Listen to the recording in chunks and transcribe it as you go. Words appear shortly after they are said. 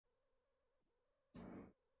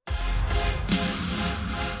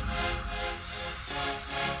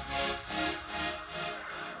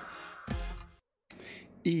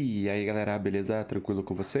E aí galera, beleza? Tranquilo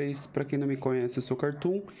com vocês? Pra quem não me conhece, eu sou o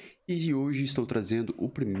Cartoon e hoje estou trazendo o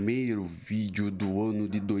primeiro vídeo do ano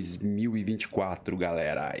de 2024,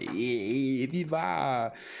 galera. E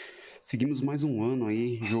viva! Seguimos mais um ano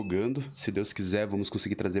aí jogando, se Deus quiser vamos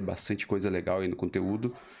conseguir trazer bastante coisa legal aí no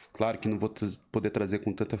conteúdo. Claro que não vou poder trazer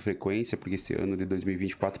com tanta frequência, porque esse ano de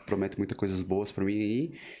 2024 promete muitas coisas boas pra mim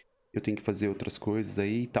aí. Eu tenho que fazer outras coisas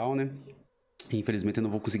aí e tal, né? Infelizmente eu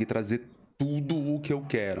não vou conseguir trazer tudo o que eu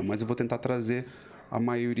quero, mas eu vou tentar trazer a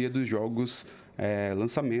maioria dos jogos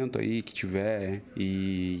lançamento aí que tiver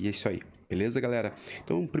e é isso aí, beleza galera?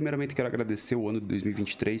 Então primeiramente quero agradecer o ano de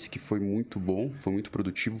 2023 que foi muito bom, foi muito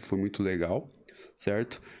produtivo, foi muito legal,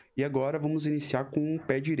 certo? E agora vamos iniciar com o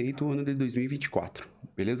pé direito o ano de 2024,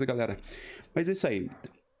 beleza galera? Mas é isso aí,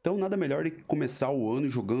 então nada melhor do que começar o ano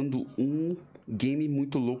jogando um game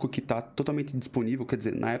muito louco que tá totalmente disponível, quer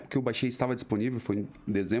dizer, na época que eu baixei estava disponível, foi em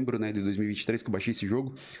dezembro, né, de 2023 que eu baixei esse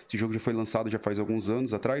jogo já foi lançado já faz alguns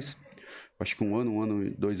anos atrás, acho que um ano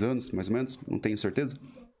e 2 anos, mais ou menos, não tenho certeza,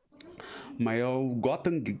 mas é o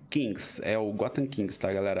Gotham Kings,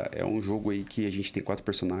 tá galera, é um jogo aí que a gente tem 4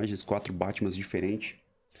 personagens, 4 Batmans diferentes,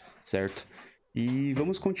 certo? E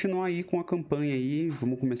vamos continuar aí com a campanha aí,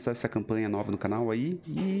 vamos começar essa campanha nova no canal aí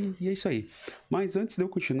e é isso aí. Mas antes de eu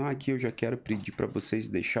continuar aqui, eu já quero pedir para vocês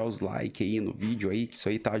deixar os likes aí no vídeo aí, que isso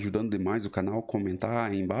aí tá ajudando demais o canal, comentar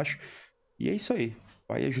aí embaixo. E é isso aí,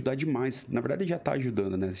 vai ajudar demais, na verdade já tá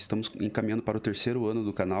ajudando, né? Estamos encaminhando para o 3º ano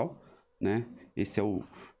do canal, né? Esse é o...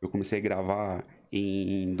 eu comecei a gravar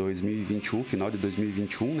em 2021, final de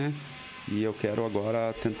 2021, né? E eu quero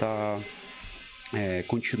agora tentar...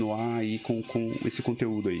 continuar aí com esse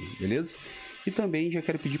conteúdo aí, beleza? E também já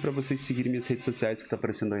quero pedir para vocês seguirem minhas redes sociais que tá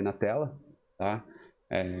aparecendo aí na tela, tá?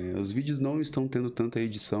 Os vídeos não estão tendo tanta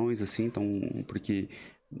edições assim, então, porque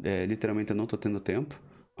literalmente eu não tô tendo tempo,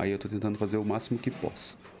 aí eu tô tentando fazer o máximo que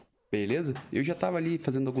posso, beleza? Eu já tava ali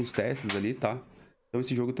fazendo alguns testes ali, tá? Então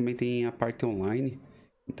esse jogo também tem a parte online,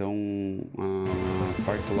 então a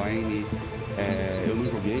parte online eu não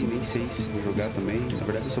joguei, nem sei se vou jogar também. Na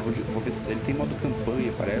verdade eu só vou ver se ele tem modo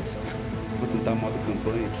campanha, parece. Vou tentar modo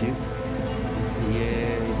campanha aqui.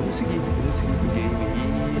 E vamos seguir o game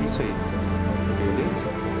e é isso aí. Beleza?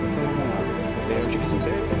 Então vamos lá. Eu já fiz um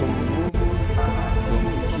teste, vamos de novo.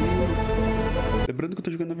 Vamos aqui. Lembrando que eu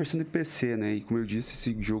tô jogando na versão de PC, né? E como eu disse,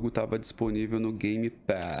 esse jogo estava disponível no Game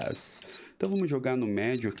Pass. Então vamos jogar no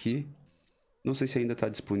médio aqui. Não sei se ainda está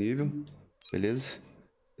disponível, beleza?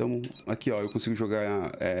 Então, aqui ó, eu consigo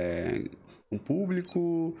jogar com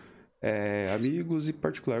público, amigos e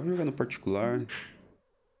particular. Vou jogar no particular.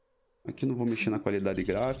 Aqui não vou mexer na qualidade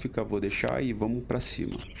gráfica, vou deixar e vamos pra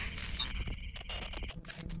cima.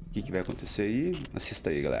 O que vai acontecer aí? Assista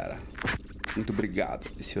aí, galera. Muito obrigado,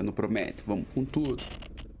 esse ano promete, vamos com tudo.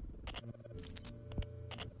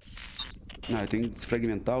 Eu tenho que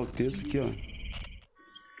desfragmentar o texto aqui, ó.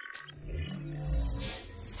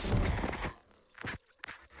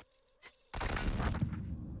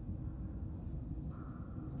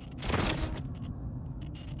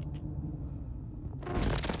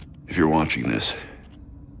 If you're watching this,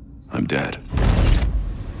 I'm dead.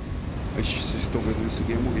 Vocês estão vendo isso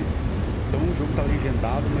aqui, eu morri. Então o jogo tá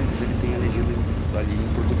legendado, mas ele tem a legenda ali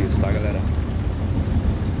em português, tá galera?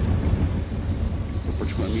 Eu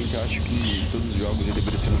particularmente acho que todos os jogos já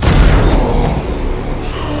deveriam ser lançados.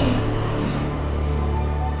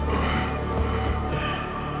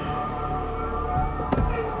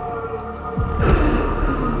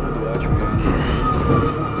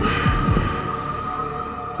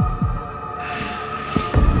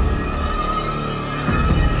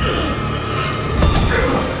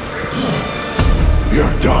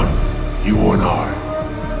 You're done, you and I.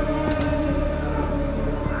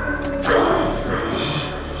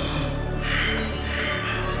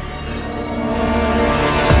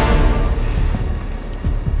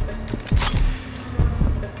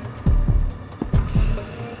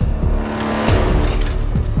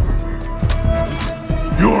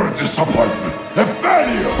 You're a disappointment, a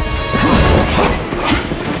failure.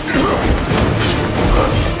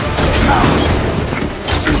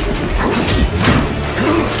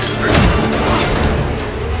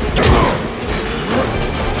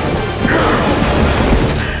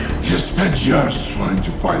 Years trying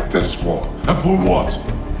to fight this war, and for what?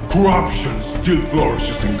 Corruption still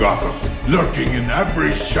flourishes in Gotham, lurking in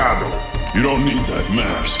every shadow. You don't need that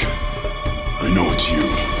mask. I know it's you.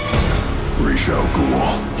 Ra's al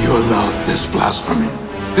Ghul. You allowed this blasphemy,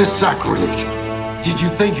 this sacrilege. Did you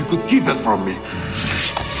think you could keep it from me?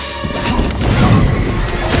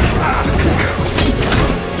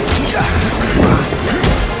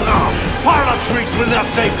 Parliament will not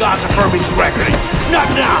save Gotham from its reckoning. Not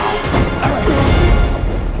now!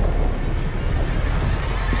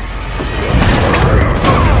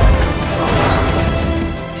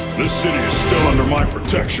 This city is still under my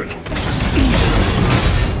protection.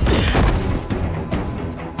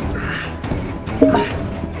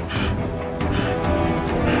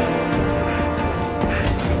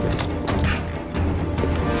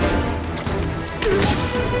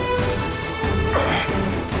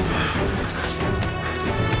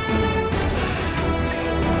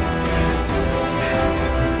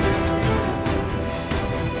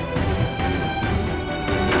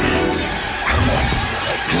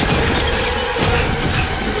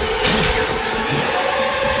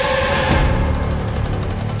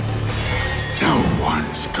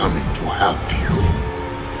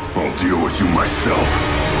 I'll deal with you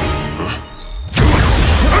myself.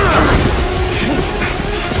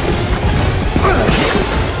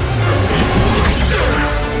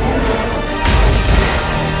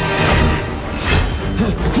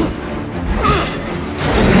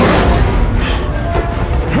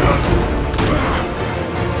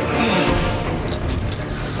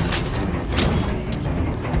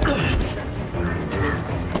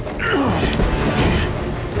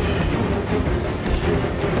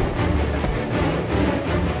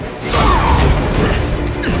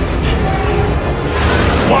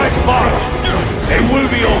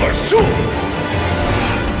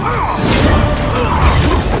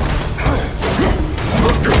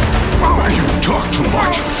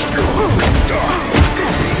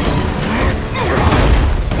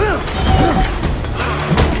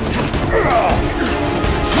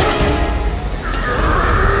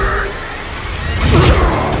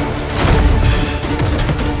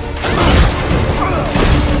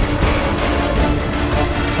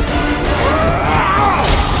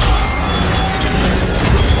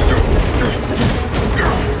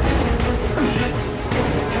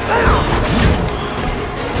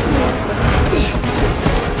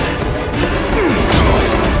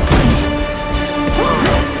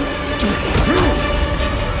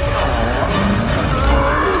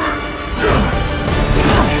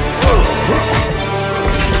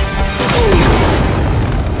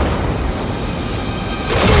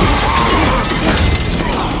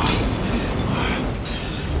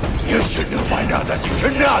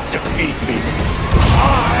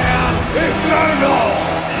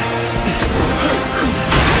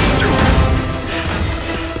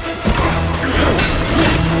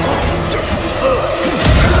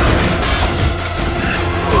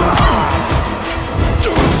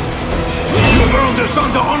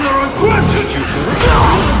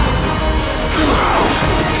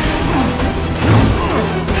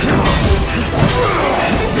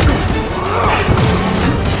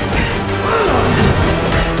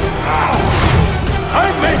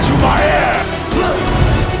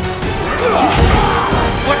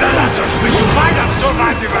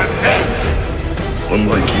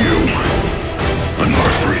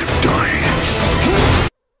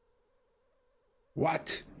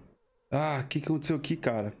 What? Ah, o que aconteceu aqui,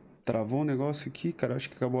 cara? Travou um negócio aqui, cara. Acho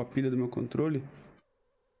que acabou a pilha do meu controle.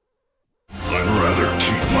 I'd rather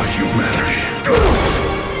keep my humanity.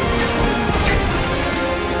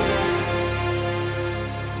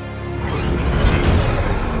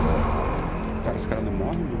 Cara, esse cara não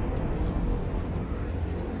morre, mano?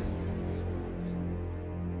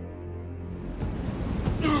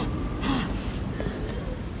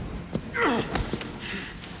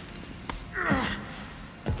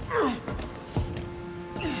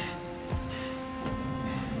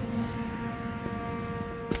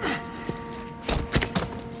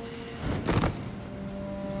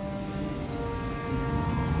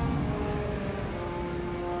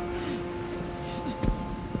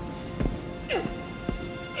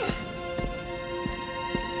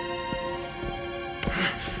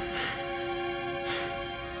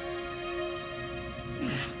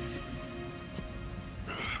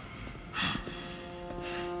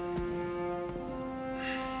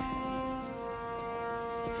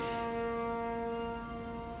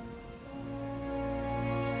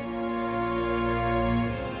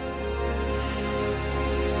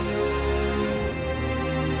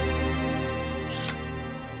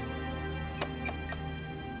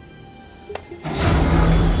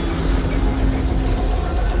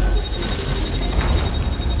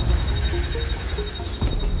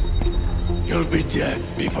 You'll be dead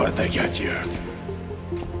before they get here.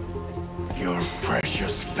 Your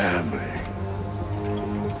precious family.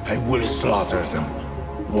 I will slaughter them,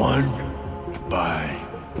 one by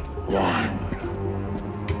one.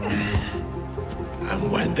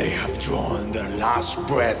 And when they have drawn their last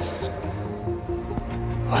breaths,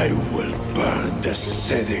 I will burn the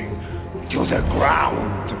city to the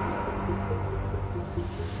ground.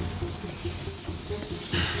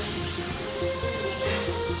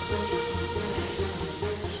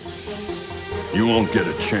 You won't get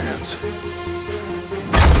a chance.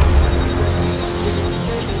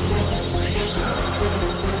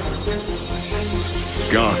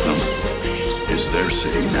 Gotham is their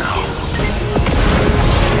city now.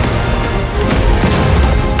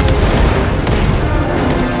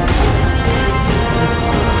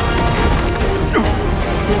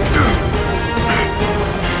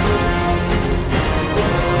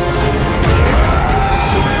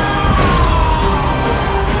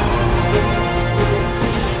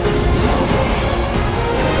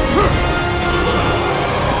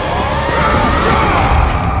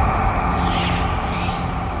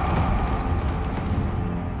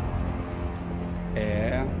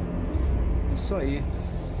 Isso aí.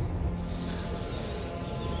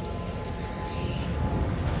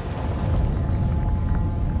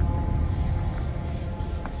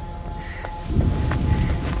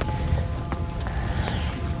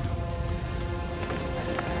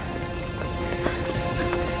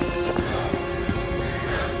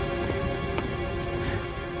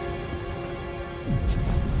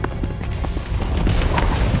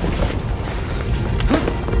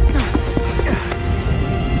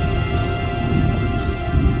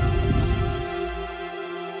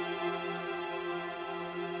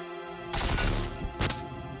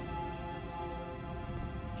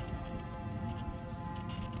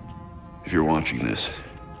 If you're watching this,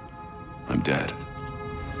 I'm dead.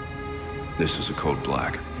 This is a code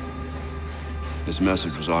black. This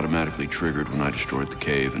message was automatically triggered when I destroyed the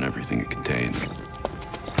cave and everything it contained.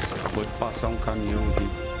 Vou passar caminhão aqui.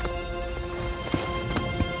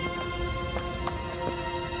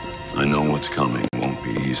 I know what's coming won't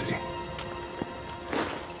be easy.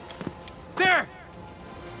 There!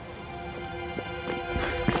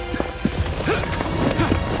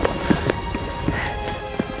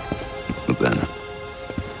 But then...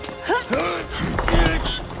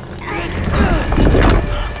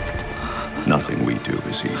 nothing we do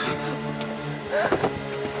is easy.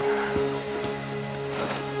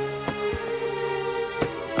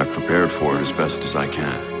 I've prepared for it as best as I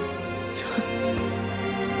can.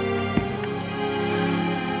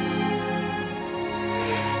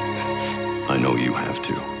 I know you have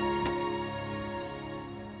too.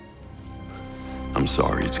 I'm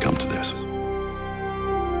sorry it's come to this.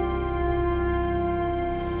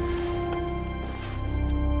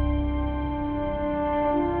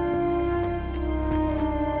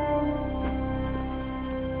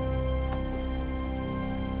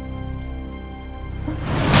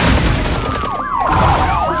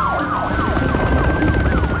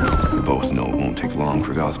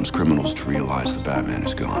 For Gotham's criminals to realize the Batman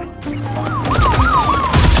is gone.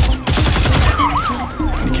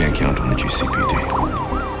 You can't count on the GCPD.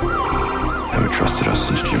 Haven't trusted us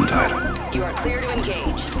since Jim died. You are clear to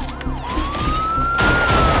engage.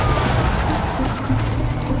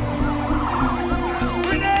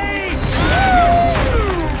 Grenade!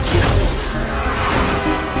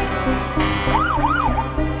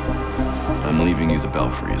 I'm leaving you the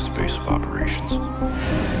Belfry as base of operations.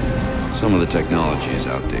 Some of the technology is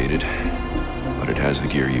outdated, but it has the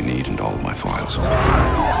gear you need and all of my files.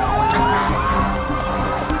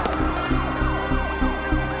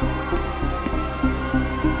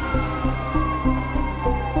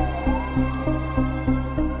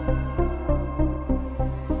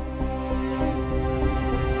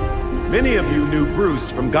 Many of you knew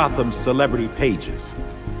Bruce from Gotham's celebrity pages.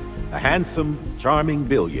 A handsome, charming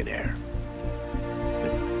billionaire.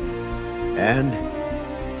 And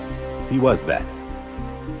he was that.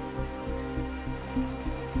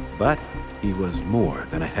 But he was more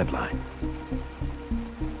than a headline.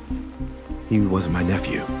 He was my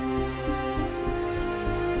nephew.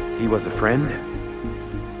 He was a friend,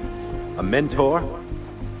 a mentor,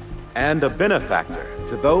 and a benefactor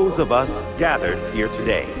to those of us gathered here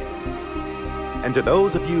today. And to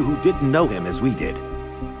those of you who didn't know him as we did,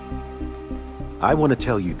 I want to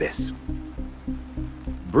tell you this.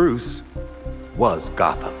 Bruce was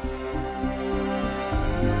Gotham.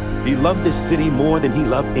 He loved this city more than he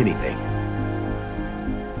loved anything.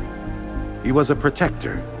 He was a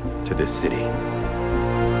protector to this city.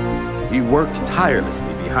 He worked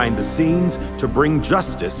tirelessly behind the scenes to bring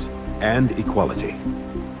justice and equality.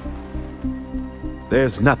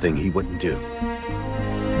 There's nothing he wouldn't do.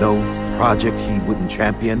 No project he wouldn't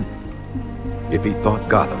champion if he thought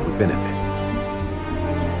Gotham would benefit.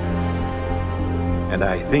 And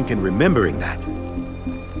I think in remembering that,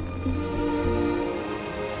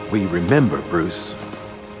 we remember Bruce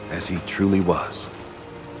as he truly was.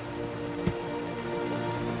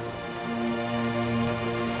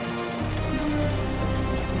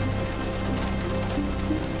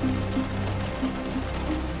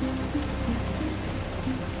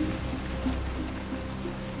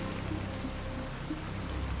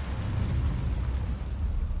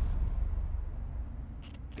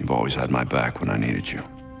 You've always had my back when I needed you.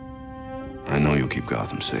 I know you'll keep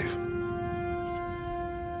Gotham safe.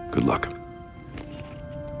 Good luck.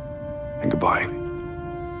 And goodbye.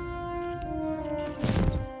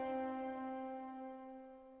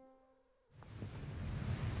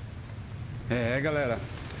 É, galera.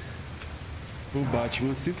 O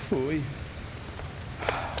Batman se foi.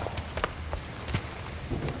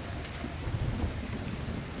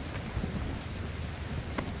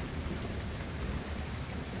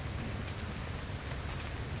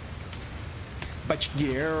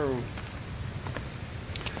 Batgirl.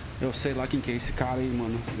 Eu sei lá quem que é esse cara aí,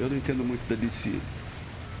 mano. Eu não entendo muito da DC.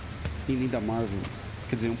 E nem da Marvel.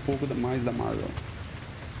 Quer dizer, um pouco mais da Marvel.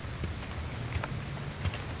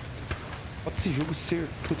 Pode esse jogo ser...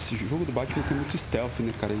 Putz, esse jogo do Batman tem muito stealth,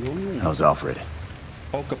 né, cara? Eu não... How's Alfred?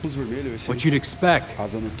 Ó, o Capuz Vermelho, esse What you'd expect.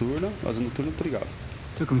 Asa Noturna. Asa Noturna, tô ligado.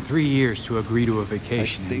 Took him 3 years to agree to a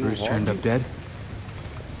vacation, and Bruce turned up dead.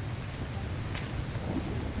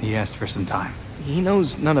 He asked for some time. He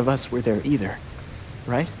knows none of us were there either,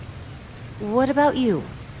 right? What about you?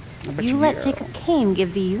 You let Jacob Kane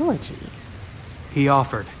give the eulogy. He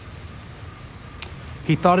offered.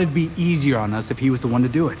 He thought it'd be easier on us if he was the one to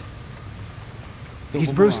do it.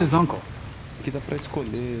 He's Bruce's uncle. Aqui dá pra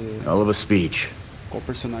escolher Hell of a speech. qual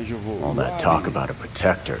personagem eu vou. All that talk about a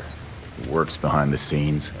protector who works behind the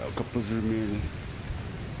scenes. É o Capuz Vermelho.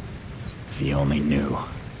 If he only knew.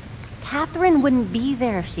 Catherine wouldn't be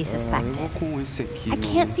there if she Eu suspected. vou com esse aqui, I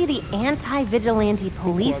can't see the anti-vigilante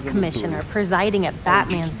police commissioner presiding at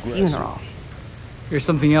Batman's funeral. Here's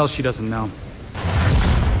something else she doesn't know.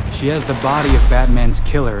 She has the body of Batman's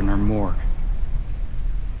killer in her morgue.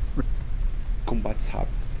 Combates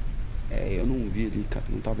rápido. É, eu não vi ali, cara.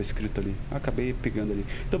 Não tava escrito ali. Acabei pegando ali.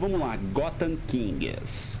 Então vamos lá. Gotham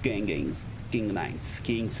Kings. King Knights.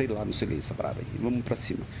 King, sei lá, não sei ler essa parada aí. Vamos pra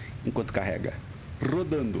cima. Enquanto carrega.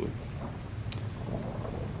 Rodando.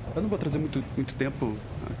 Eu não vou trazer muito tempo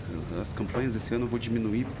as campanhas esse ano. Eu vou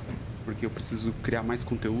diminuir. Porque eu preciso criar mais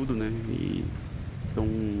conteúdo, né? Então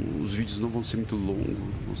os vídeos não vão ser muito longos.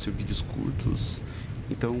 Vão ser vídeos curtos.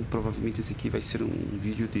 Então, provavelmente esse aqui vai ser um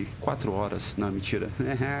vídeo de 4 horas. Não, mentira.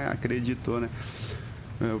 Acreditou, né?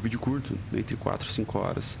 É um vídeo curto, entre 4 e 5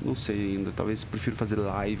 horas. Não sei ainda. Talvez prefiro fazer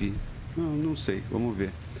live. Não sei. Vamos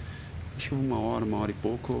ver. Acho que 1 hora, 1 hora e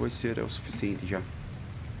pouco vai ser o suficiente já.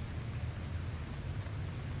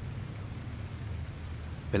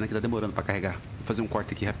 Pena que tá demorando pra carregar. Vou fazer um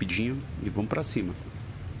corte aqui rapidinho e vamos pra cima.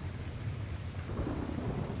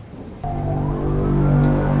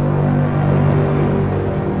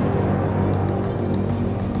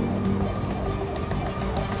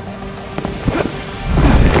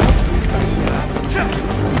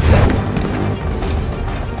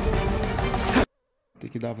 Tem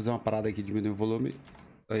que fazer uma parada aqui, diminuir o volume.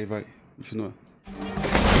 Aí vai, continua. Vamos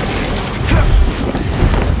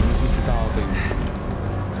ver se tá alto ainda.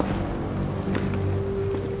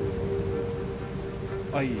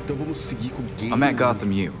 Aí, então vamos seguir com o game. I'm at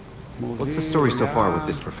Gotham U. What's the story so far with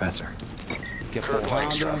this professor? Kurt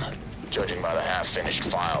Langstrom, judging by the half-finished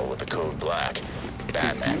file with the code black,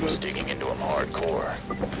 Batman was digging into him hardcore.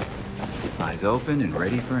 Eyes open and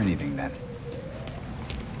ready for anything then.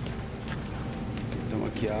 Então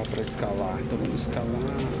aqui há pra escalar, então vamos escalar.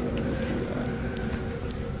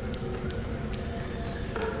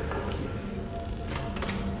 Aqui.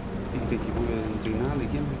 Tem que ver, não tem nada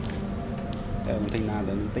aqui, né? É, não tem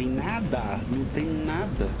nada, não tem nada, não tem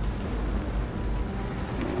nada.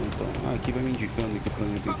 Então, aqui vai me indicando aqui pra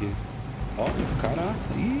mim aqui. Ó, cara.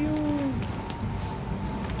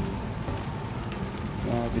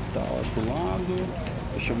 Vital pro lado.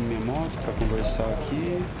 Eu chamo minha moto pra conversar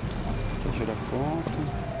aqui. Pra tirar foto.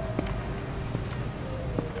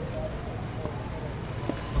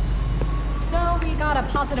 So we got a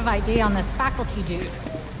positive ID on this faculty dude,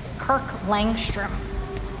 Kirk Langstrom.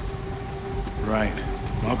 Right.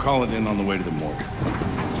 I'll call it in on the way to the morgue.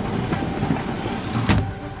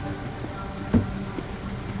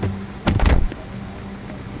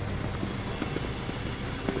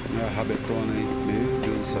 É a rabetona aí. Meu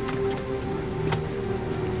Deus do céu.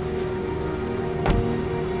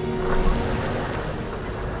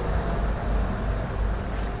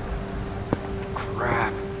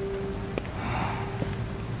 Crap.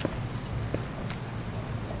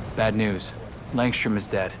 Bad news. Langstrom is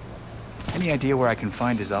dead. Any idea where I can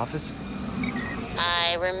find his office?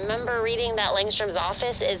 I remember reading that Langstrom's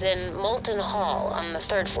office is in Molten Hall on the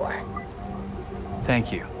 3rd floor.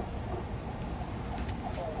 Thank you.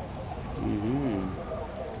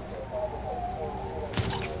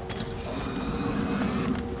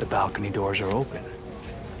 The balcony doors are open.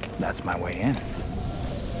 That's my way in.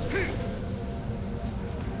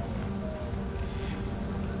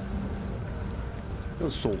 Eu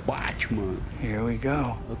sou o Batman. Here we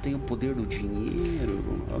go. Eu tenho o poder do dinheiro.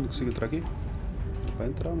 Eu não consigo entrar aqui? Vai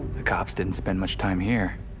entrar, mano. The cops didn't spend much time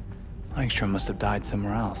here. Langstrom must have died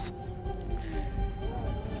somewhere else.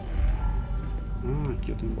 Ah, aqui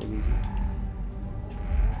eu tenho um bagulho.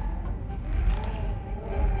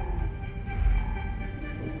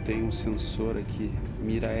 Eu tenho um sensor aqui.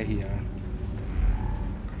 Mira RA.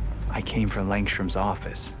 I came from Langstrom's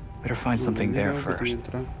office. Better find something there first.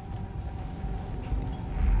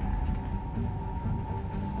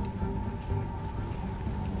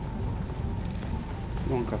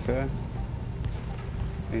 Um café.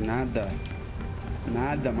 Tem nada.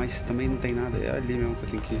 Nada, mas também não tem nada. É ali mesmo que eu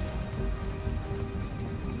tenho que ir.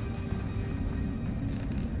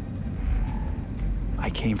 I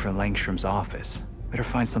came from Langstrom's office. Better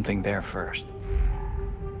find something there first.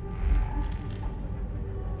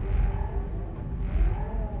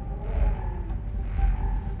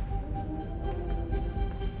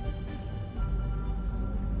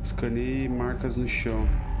 Escaneie marcas no chão.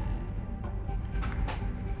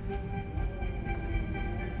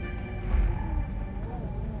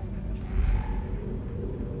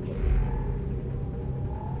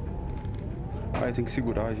 Ah, tem que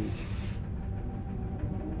segurar, gente.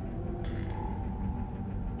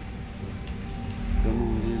 Eu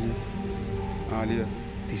não li ali. Ah, ali.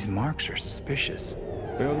 These marks are suspicious.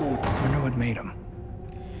 Eu não. I wonder what made them.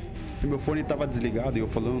 Meu fone tava desligado e eu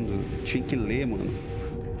falando. Tinha que ler, mano.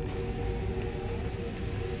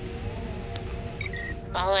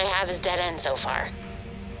 All I have is dead end so far.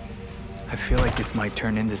 I feel like this might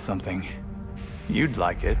turn into something. You'd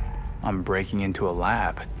like it. I'm breaking into a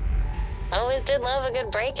lab. Always did love a good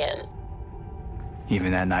break-in.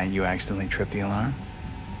 Even that night you accidentally tripped the alarm?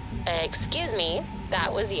 Excuse me, that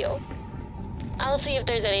was you. I'll see if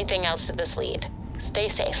there's anything else to this lead. Stay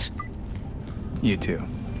safe. You too.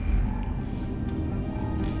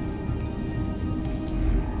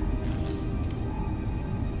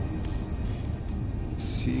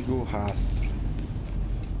 Siga o rastro.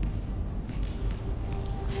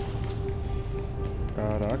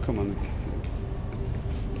 Caraca, mano.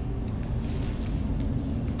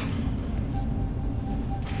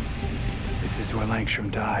 This is where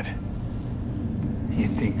Langstrom died.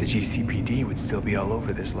 You'd think the GCPD would still be all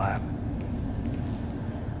over this lab.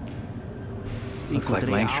 Looks like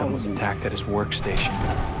Langstrom was attacked at his workstation.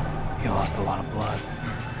 He lost a lot of blood.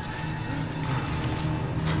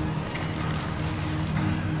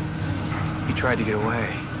 He tried to get away,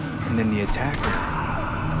 and then the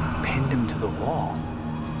attacker pinned him to the wall.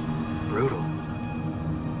 Brutal.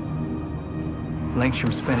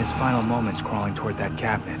 Langstrom spent his final moments crawling toward that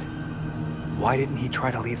cabinet. Why didn't he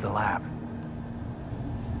try to leave the lab?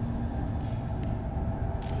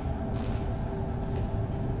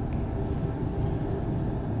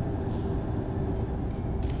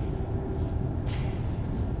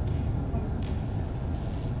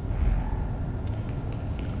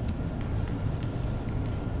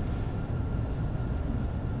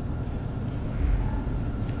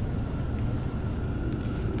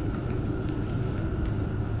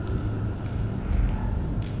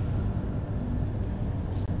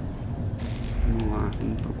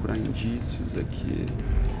 Vamos procurar indícios aqui.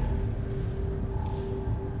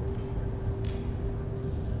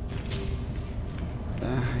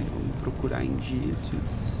 Ai, vamos procurar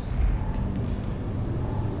indícios.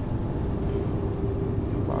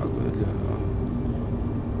 Bagulho, ó.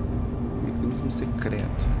 Mecanismo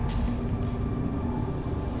secreto.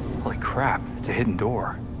 Holy crap, it's a hidden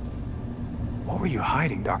door. What were you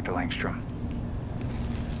hiding, Dr. Langstrom?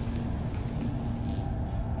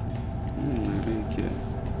 Vem aqui.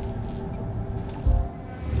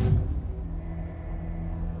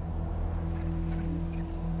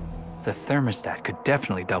 The thermostat could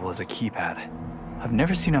definitely double as a keypad. I've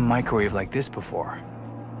never seen a microwave like this before.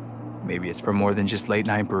 Maybe it's for more than just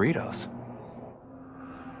late-night burritos.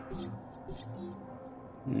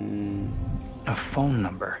 A phone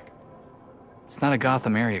number. It's not a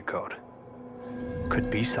Gotham area code. Could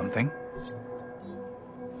be something.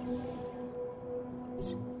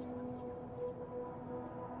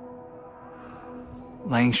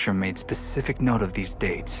 Langstrom made specific note of these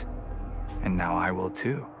dates. And now I will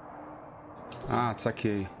too. Ah,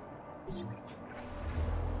 saquei.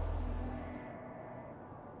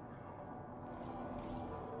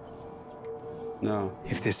 Não.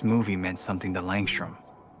 If this movie meant something to Langstrom,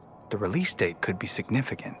 the release date could be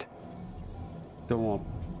significant. Então, ó.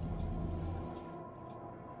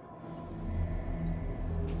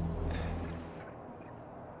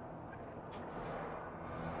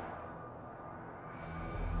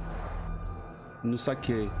 Não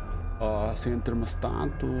saquei. Ó, sem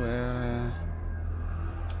termostato é...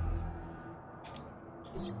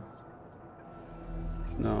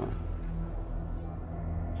 Não.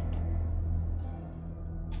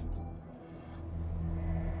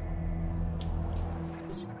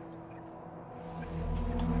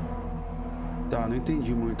 Tá, não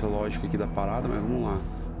entendi muito a lógica aqui da parada, mas vamos lá.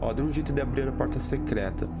 Ó, deu um jeito de abrir a porta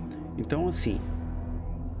secreta. Então, assim...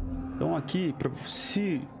 Então aqui, pra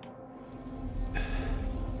se...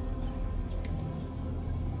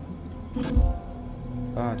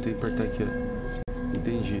 Ah, tem que apertar aqui, ó.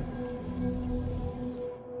 Entendi.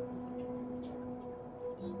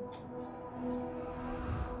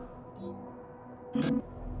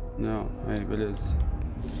 Não, aí, beleza.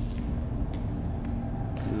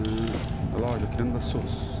 Olha lá, já querendo dar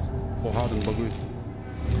seus porrada no bagulho.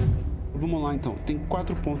 Vamos lá, então. Tem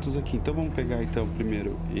 4 pontos aqui. Então vamos pegar, então,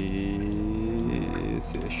 primeiro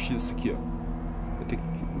esse é X aqui, ó. Eu tenho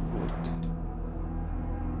que...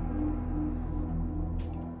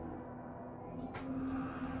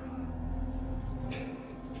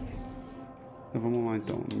 Então vamos lá,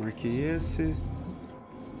 então. Marquei esse.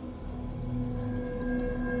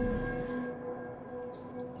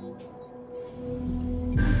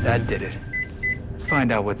 That did it. Let's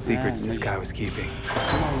find out what secrets this guy was keeping.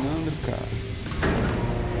 Você é malandro, cara.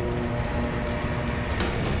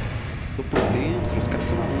 Tô por dentro, os caras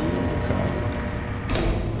são malandros, cara.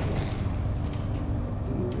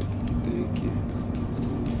 Vamos ver o que tem aqui.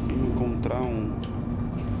 Vamos encontrar um...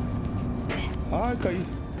 Ai, caí.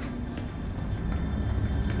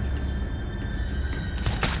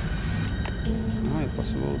 Ah, eu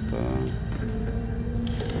posso voltar.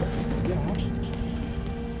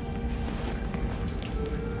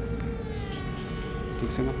 Tem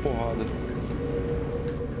que ser na porrada.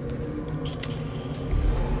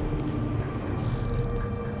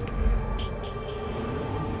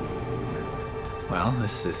 Well,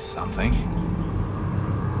 this is something.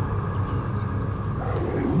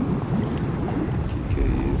 Que é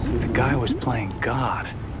isso? The guy was playing God,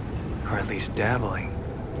 or at least dabbling.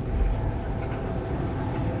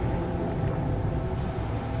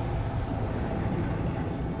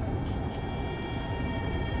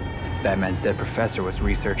 Batman's dead professor was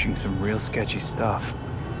researching some real sketchy stuff.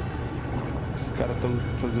 Os caras estão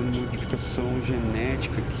fazendo modificação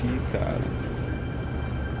genética aqui, cara.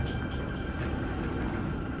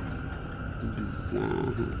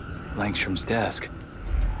 Bizarro. Langstrom's desk.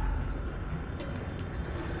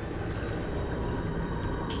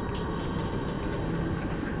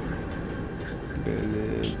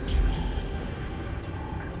 Beleza.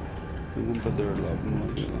 Tem um computador lá, vamos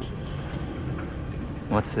lá ver lá.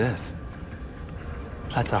 What's this?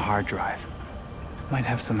 That's a hard drive. Might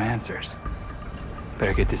have some answers.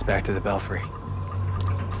 Better get this back to the Belfry.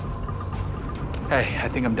 Hey, I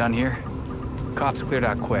think I'm done here. Cops cleared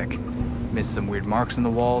out quick. Missed some weird marks on the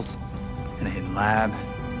walls, and a hidden lab,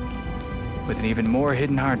 with an even more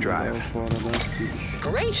hidden hard drive.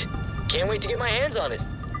 Great! Can't wait to get my hands on it.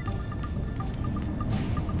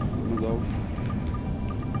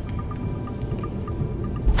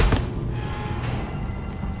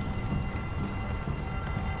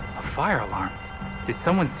 A fire alarm. Did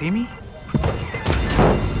someone see me?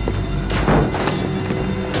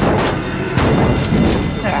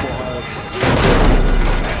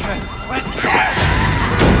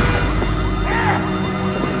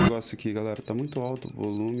 Negócio aqui, galera, tá muito alto o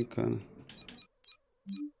volume, cara.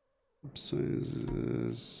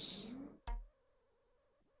 Opções.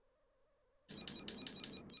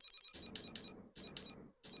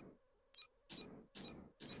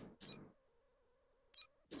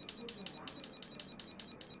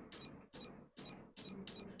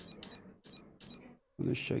 Vou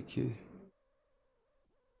deixar aqui.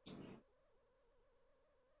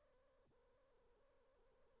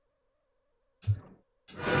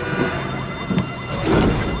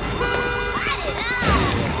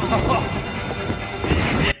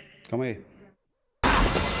 Calma aí.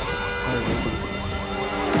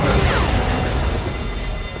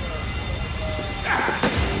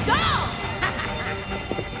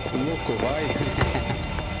 Louco, vai.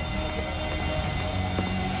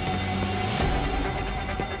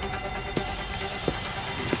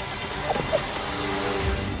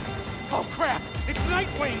 Oh crap! It's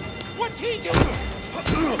Nightwing! What's he doing?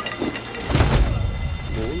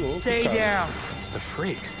 Stay down. The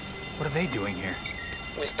freaks. What are they doing here?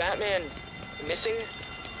 With Batman missing,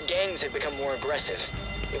 gangs had become more aggressive.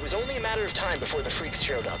 It was only a matter of time before the freaks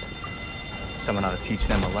showed up. Someone ought to teach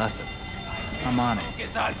them a lesson. I'm on it.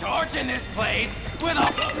 It's a torch in this place with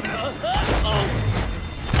a...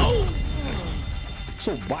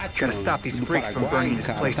 Sou Batman. Gotta stop these freaks from burning this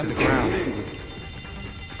place to the ground.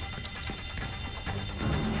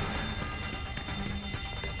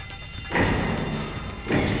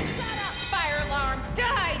 Fire alarm!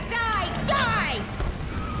 Die! Die! Die!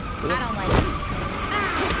 I don't like it.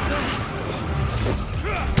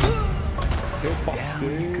 Eu passei.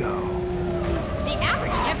 There we go. The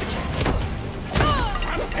average temperature.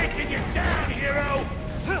 I'm taking you down, hero!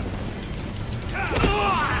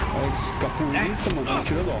 Olha os capoeiristas, mano, tão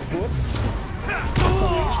tirando, ó.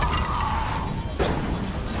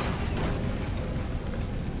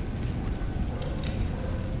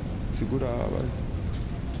 Segurar, vai.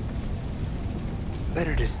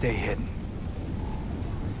 Better to stay hidden.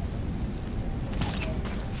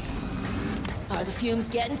 Are the fumes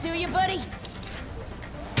getting to you, buddy?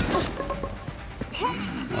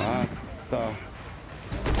 Ah, tá.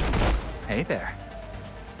 Hey there.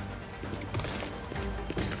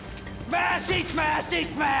 Smashy, smashy,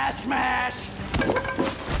 smash, smash!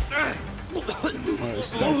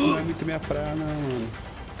 Esse daqui não é muito minha praia, não, mano.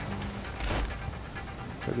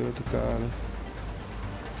 Cadê outro cara?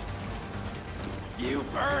 You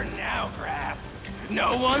burn now, grass.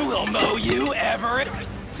 No one will mow you ever.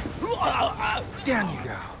 Down you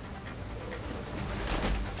go.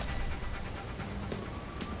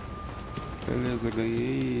 Beleza,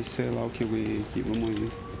 ganhei, sei lá o que eu ganhei aqui, vamos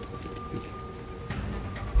aí.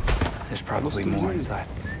 There's probably more inside.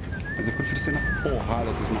 Mas eu prefiro ser na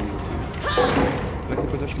porrada dos malucos.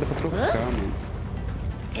 Depois eu acho que dá pra trocar, mano.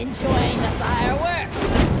 Enjoying the fireworks.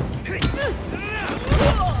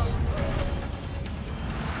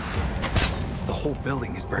 The whole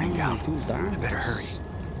building is burning down. I better hurry.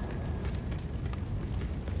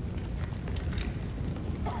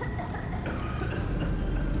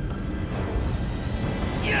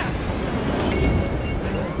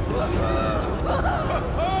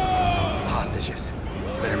 Hostages.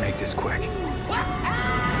 Better make this quick.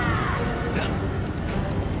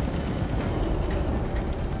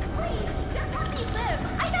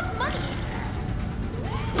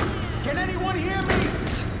 Can anyone hear me?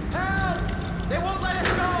 Help! They won't let us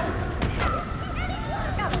go!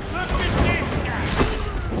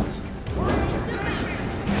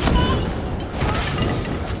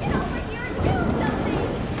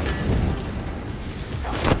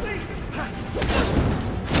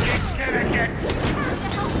 It's gonna get...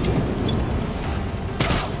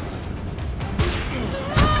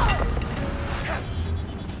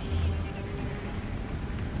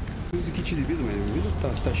 Use kit de vida, mas a vida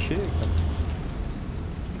tá cheia, cara.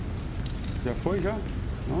 Já foi, já?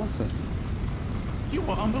 Nossa. You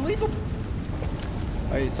are unbelievable!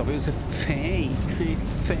 Aí, só veio você. Fém.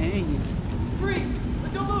 Freeze!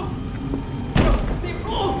 Don't move! Stay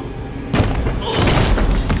cool!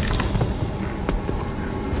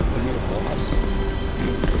 Primeiro boss.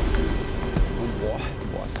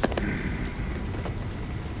 Boss.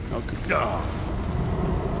 Okay.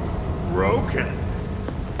 Broken.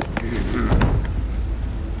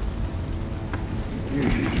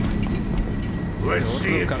 Let's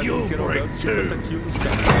see if you break too. 50 quilos,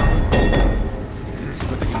 cara.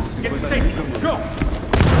 50 quilos. Get safe! Go!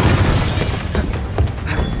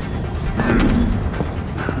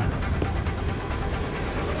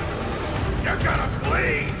 You're gonna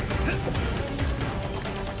bleed!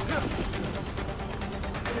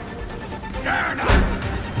 You're not!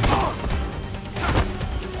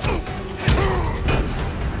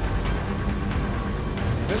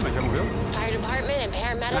 Fire department and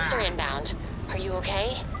paramedics are inbound. Are you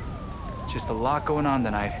okay? Just a lot going on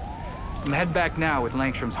tonight. I'm heading back now with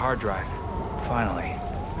Langstrom's hard drive. Finally.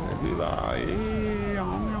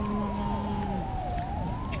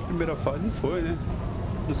 Primeira fase foi, né?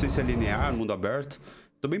 Não sei se é linear, mundo aberto.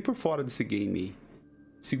 Tô bem por fora desse game.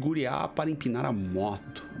 Segure A para empinar a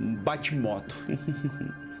moto. Bate-moto.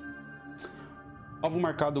 Alvo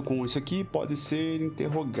marcado com isso aqui pode ser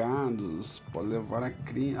interrogados. Pode levar a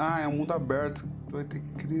crime. Ah, é um mundo aberto. Vai ter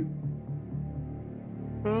crime.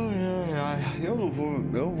 Eu não vou.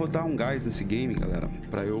 Eu vou dar um gás nesse game, galera.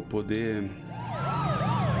 Pra eu poder. Ele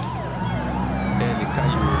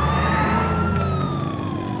caiu.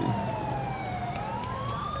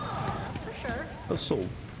 Eu sou o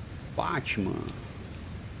Batman.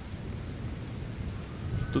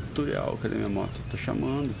 Tutorial, cadê minha moto? Tô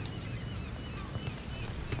chamando.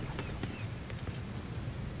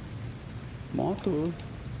 Moto.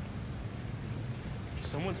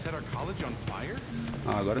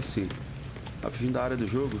 Ah, agora sim. Tá fugindo da área do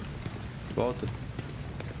jogo. Volta.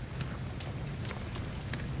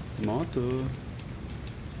 Moto.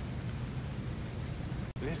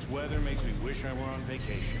 This weather makes me wish I were on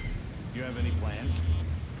vacation. You have any plans?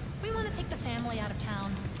 We want to take the family out of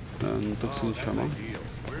town. Ah, não tô conseguindo chamar.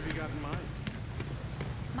 Where have you got in mind?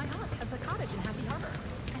 My aunt has a cottage in Happy Harbor.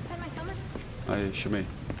 I sent my summer. Aí, chamei.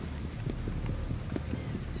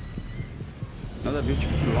 Nada a ver,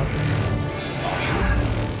 tipo, que lá.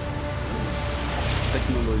 Essa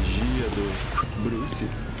tecnologia do Bruce.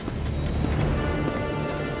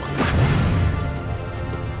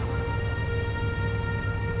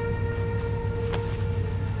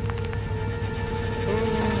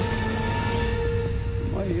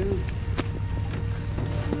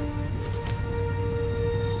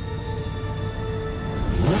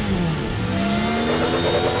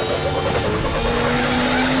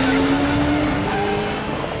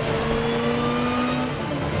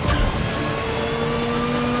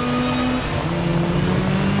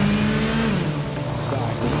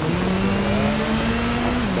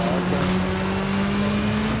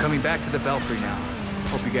 Back to the Belfry now.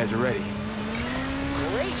 Hope you guys are ready.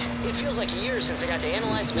 Great! It feels like years since I got to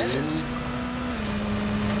analyze some evidence.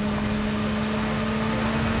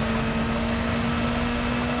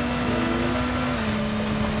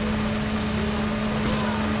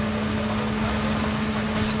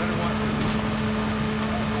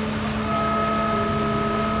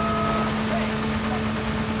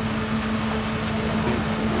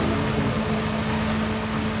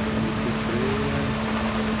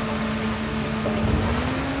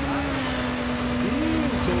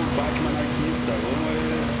 Batman anarquista, vamos aí.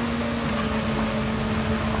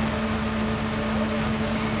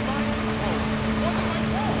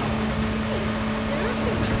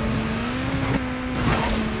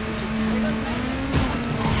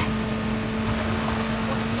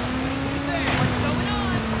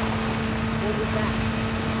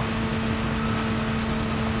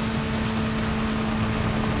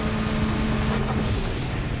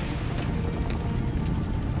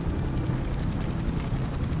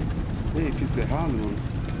 Ei, fiz errado, mano.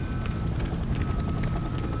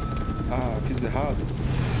 Ah, fiz errado.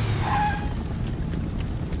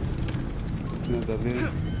 Não tem nada a ver. Eu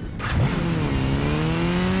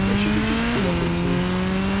achei que eu tinha que pular pra isso.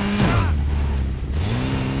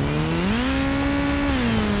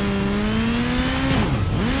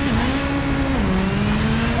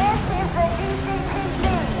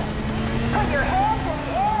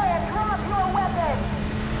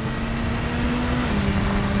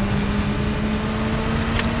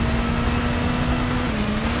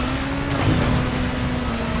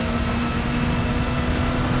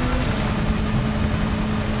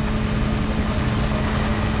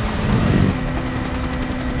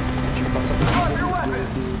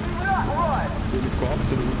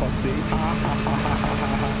 Helicóptero, não passei.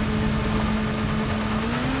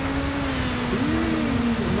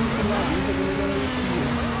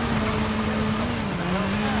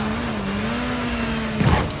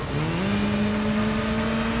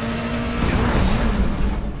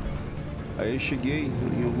 Aí cheguei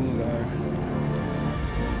em algum lugar.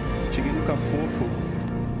 Cheguei no Cafofo.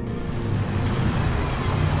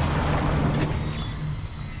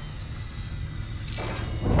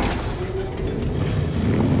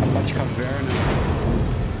 Caverna.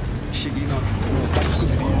 Cheguei no Capuz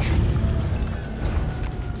Vermelho.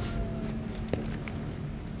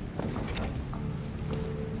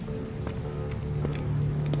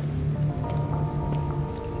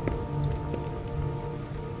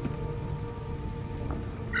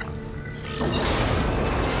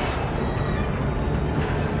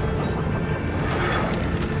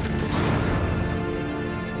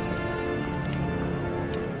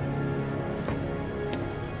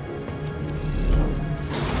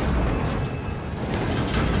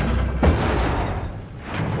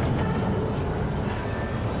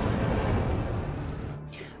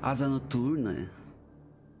 Asa Noturna.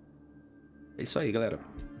 É isso aí, galera.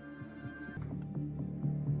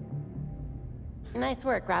 Nice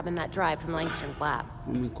work grabbing that drive from Langstrom's lab.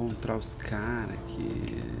 Vamos encontrar os caras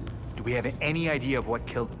aqui. Do we have any idea of what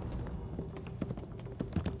killed?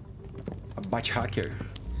 A Bat-Hacker.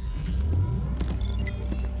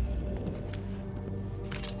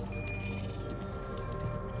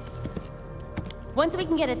 Once we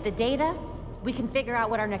can get at the data, we can figure out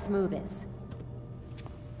what our next move is.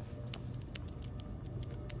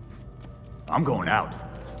 I'm going out.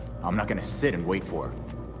 I'm not gonna sit and wait for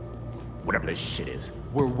whatever this shit is.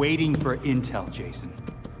 We're waiting for intel, Jason.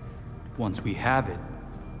 Once we have it,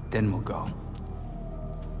 then we'll go.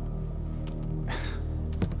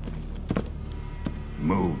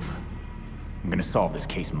 Move. I'm gonna solve this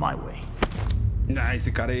case my way. Ah,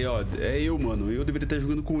 esse cara aí, ó, é eu, mano. Eu deveria estar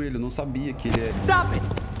jogando com ele, eu não sabia que ele é... Stop it!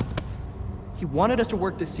 He wanted us to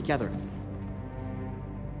work this together.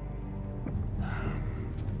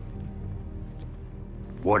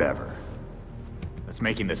 Whatever. That's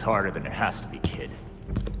making this harder than it has to be, kid.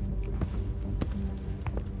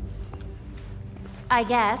 I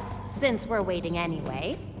guess, since we're waiting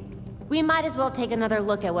anyway, we might as well take another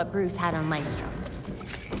look at what Bruce had on Langstrom.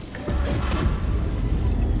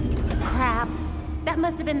 Crap. That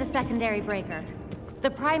must have been the secondary breaker.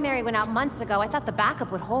 The primary went out months ago. I thought the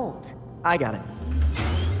backup would hold. I got it.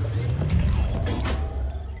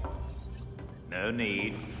 No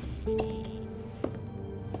need.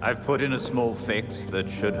 I've put in a small fix that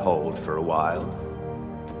should hold for a while.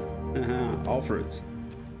 Alfred.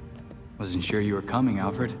 Wasn't sure you were coming,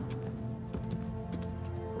 Alfred.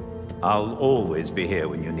 I'll always be here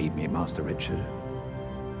when you need me, Master Richard.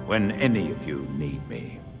 When any of you need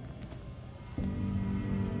me.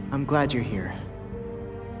 I'm glad you're here.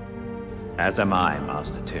 As am I,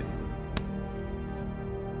 Master Tim.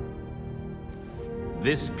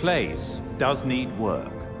 This place does need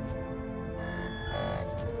work.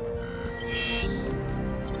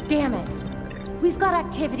 Damn it. We've got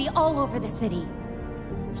activity all over the city.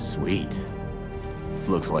 Sweet.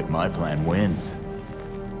 Looks like my plan wins.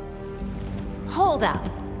 Hold up.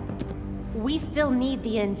 We still need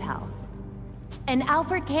the intel. And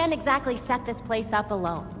Alfred can't exactly set this place up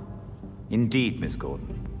alone. Indeed, Miss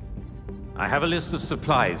Gordon. I have a list of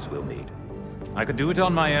supplies we'll need. I could do it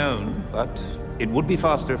on my own, but it would be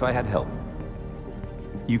faster if I had help.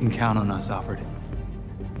 You can count on us, Alfred.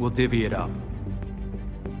 We'll divvy it up.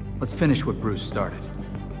 Let's finish what Bruce started.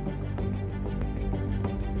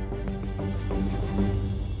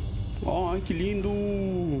 Oh, que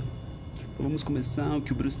lindo! Então vamos começar o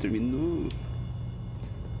que o Bruce terminou.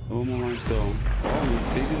 Vamos lá então.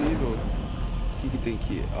 Ó, tem de nível. O que tem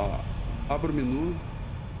aqui? Ó, abra o menu.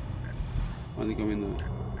 Onde que é o menu?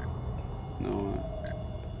 Não,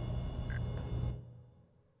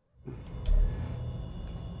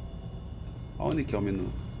 onde que é o menu?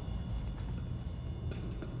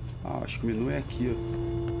 Ah, acho que o menu é aqui, ó.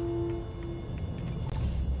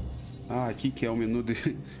 Ah, aqui que é o menu de...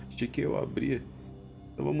 Achei que eu abria.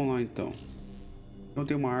 Então vamos lá então. Então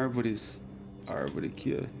tem uma árvore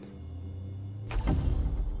aqui, ó.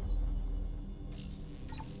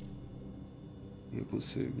 Eu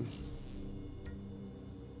consigo.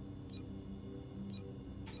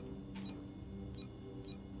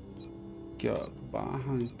 Aqui, ó,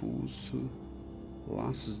 barra, impulso,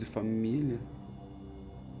 laços de família.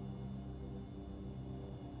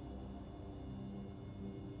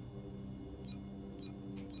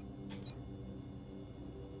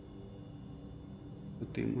 Eu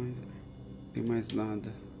tem mais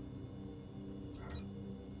nada.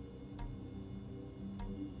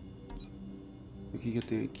 O que eu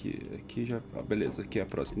tenho aqui? Aqui já, ah, beleza, aqui é a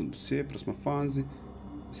próxima do C, próxima fase.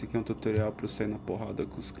 Esse aqui é um tutorial para eu sair na porrada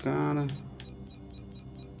com os caras.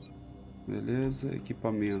 Beleza,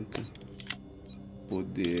 equipamento.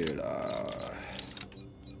 Poder.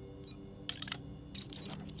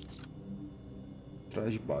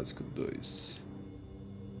 Traje básico 2.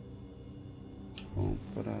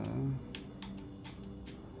 Comprar.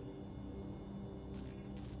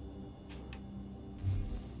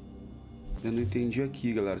 Eu não entendi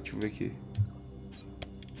aqui, galera. Deixa eu ver aqui.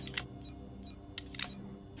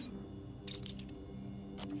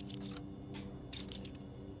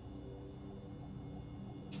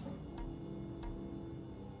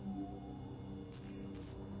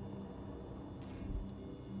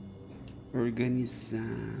 Organizar,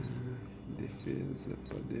 defesa,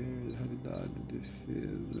 poder, raridade,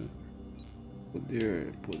 defesa,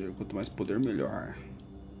 poder, quanto mais poder melhor.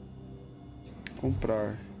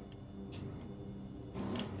 Comprar.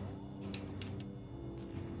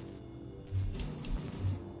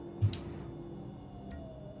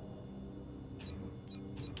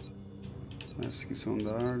 Esses aqui são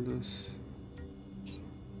dardos.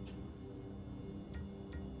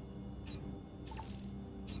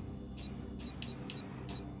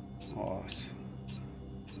 Nossa.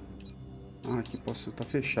 Ah, aqui posso... Tá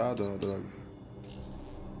fechado, ó, droga.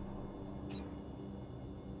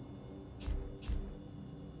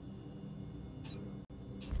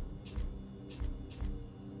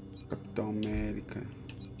 Capitão América.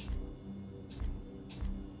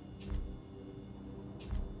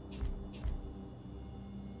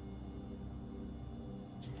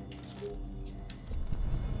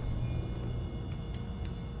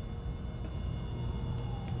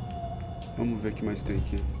 Vamos ver o que mais tem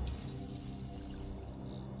aqui.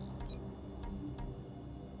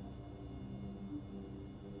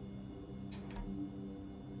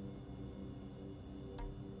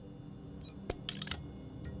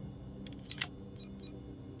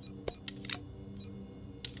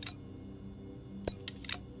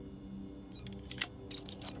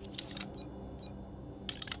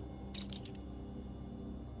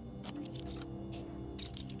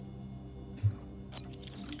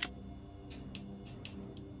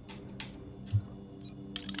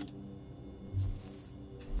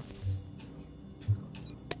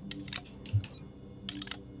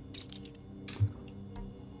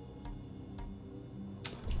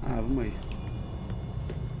 Vamos aí.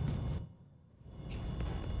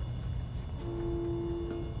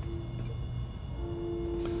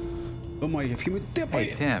 Vamos aí, já fiquei muito tempo aí.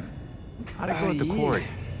 Hey, Tim. How'd it go with the quarry?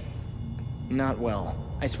 Not well.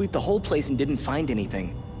 I sweeped the whole place and didn't find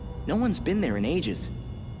anything. No one's been there in ages.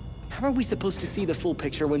 How are we supposed to see the full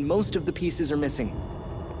picture when most of the pieces are missing?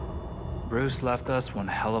 Bruce left us one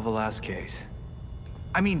hell of a last case.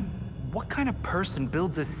 I mean, what kind of person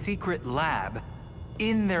builds a secret lab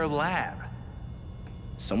in their lab?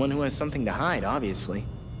 Someone who has something to hide, obviously.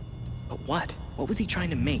 But what? What was he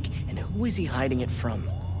trying to make, and who is he hiding it from?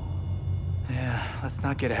 Yeah, let's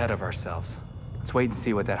not get ahead of ourselves. Let's wait and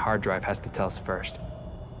see what that hard drive has to tell us first.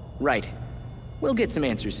 Right. We'll get some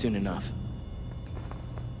answers soon enough.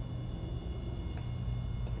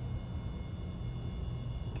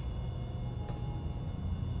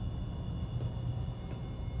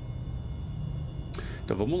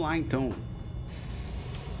 Então vamos lá, então.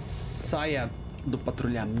 Saia do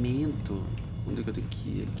patrulhamento. Onde é que eu tenho que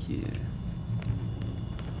ir aqui?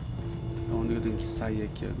 Onde eu tenho que sair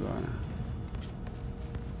aqui agora?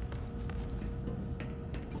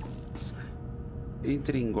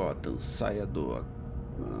 Entre em Gotham, saia do...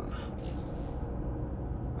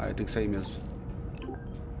 Ah, eu tenho que sair mesmo.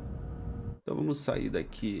 Então vamos sair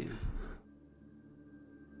daqui.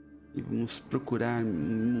 E vamos procurar um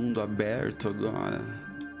mundo aberto agora.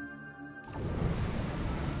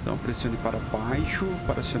 Então pressione para baixo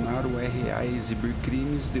para acionar o RA e exibir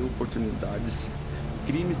crimes de oportunidades.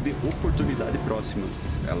 Crimes de oportunidade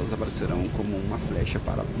próximas. Elas aparecerão como uma flecha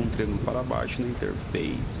para um triângulo para baixo na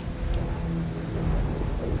interface.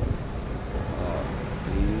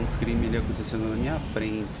 Tem um crime ali acontecendo na minha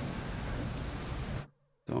frente.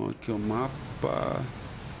 Então aqui o mapa.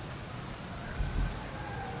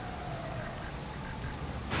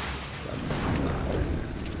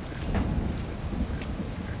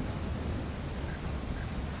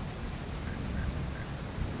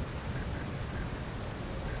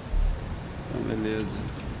 Então beleza.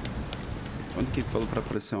 Onde que ele falou para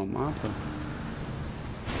aparecer o mapa?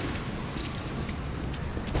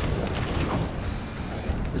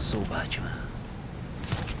 Eu sou o Batman.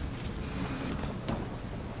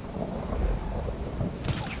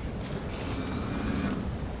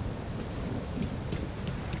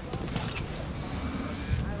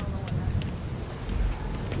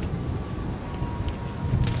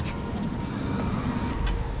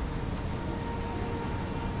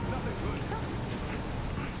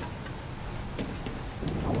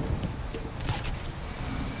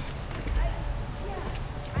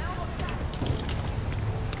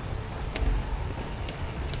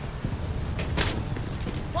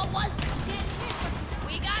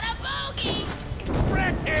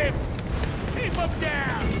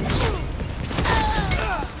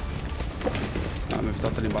 Ah, meu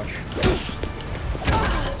vital tá ali embaixo.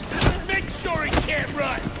 Make sure he can't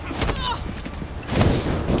run.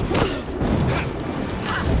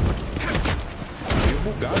 Meio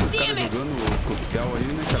bugado os caras jogando o coquetel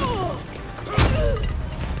aí, né, cara?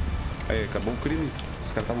 Aí, acabou o crime.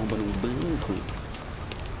 Os caras estavam roubando um banco.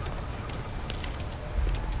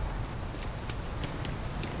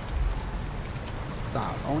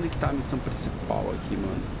 Tá, onde que tá a missão principal aqui,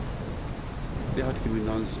 mano? Derrota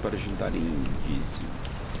criminosos para juntar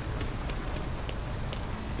indícios.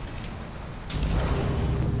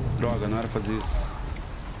 Droga, não era fazer isso.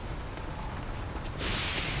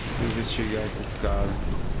 Vou investigar esses caras.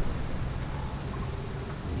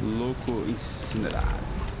 Louco incinerado.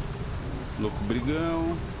 Louco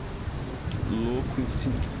brigão. Louco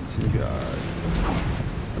incendiário.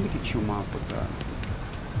 Onde que tinha o mapa, cara?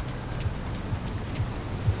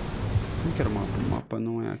 Como que era o mapa? O mapa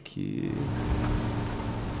não é aqui.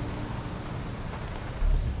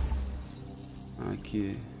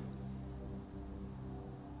 Aqui.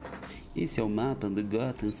 Esse é o mapa do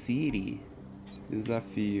Gotham City.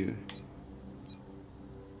 Desafio.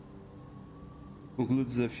 Conclua o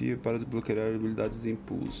desafio para desbloquear habilidades de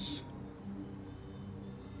impulso.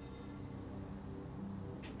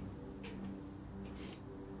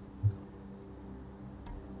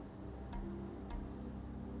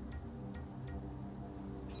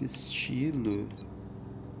 Estilo.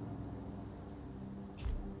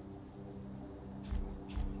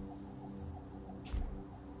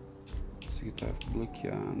 Esse aqui tá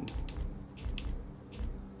bloqueado.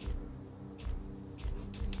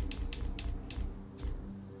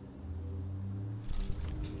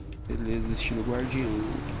 Beleza, estilo guardião.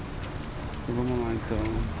 Então vamos lá então.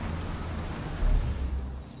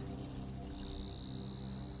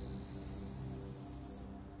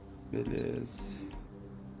 Beleza.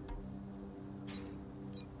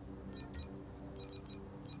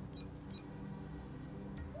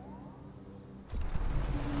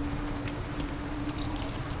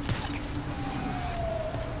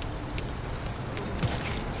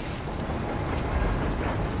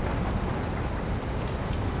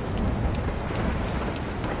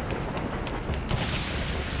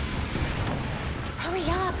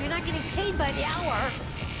 by the hour.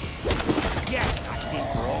 Yes, I think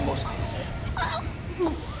we're almost...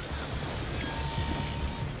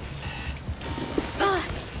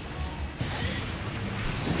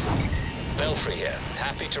 Belfry here.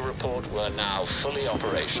 Happy to report we're now fully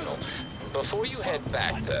operational. Before you head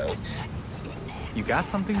back, though... You got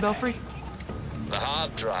something, Belfry? The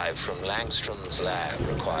hard drive from Langstrom's lab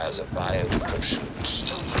requires a bio-decryption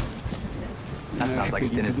key. That sounds like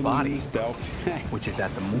it's in his body, which is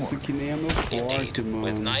at the morgue. Indeed,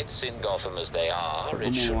 with Knights in Gotham as they are,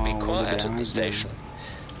 it should be quiet at the station.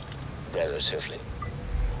 Relatively.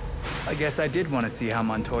 I guess I did want to see how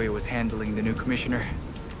Montoya was handling the new commissioner.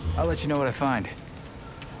 I'll let you know what I find.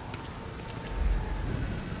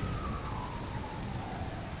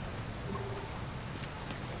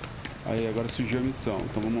 Aí, agora surgiu a missão.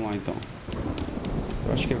 Então vamos lá, então.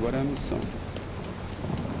 Eu acho que agora é a missão.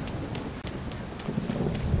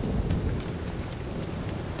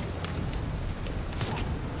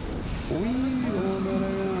 Ui,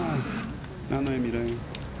 Homem-Aranha. Ah, não é Miranha.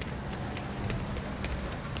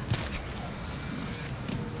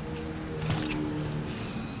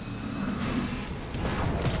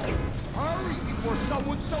 Hurry before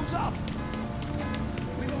someone shows up.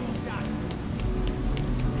 We almost got it.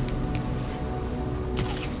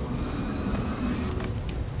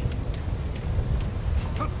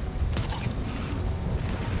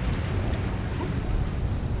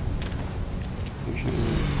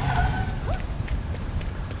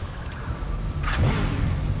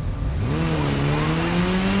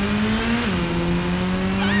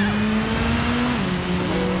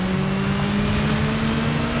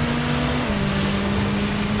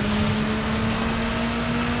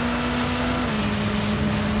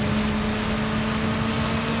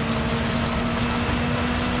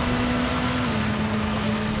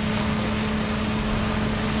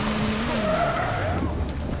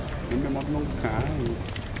 Não cai.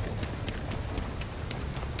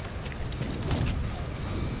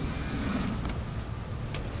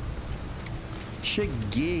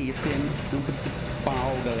 Cheguei, essa é a missão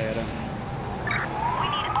principal, galera.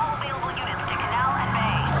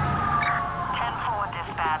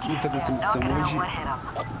 Vamos fazer essa missão hoje.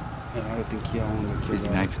 Ah, eu tenho que ir aonde aqui Busy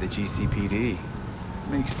agora? night for the GCPD.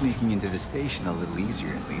 Makes sneaking into the station a little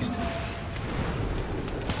easier, at least.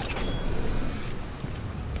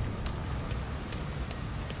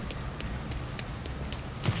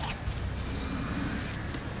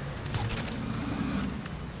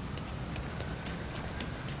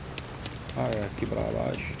 Ah, é aqui pra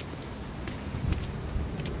baixo.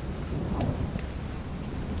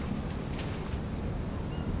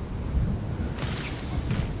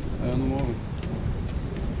 Eu não morro.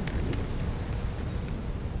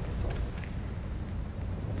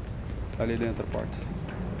 Ali dentro a porta.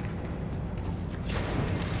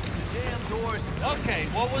 Damn doors. Okay,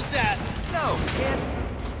 what was that? No, can't.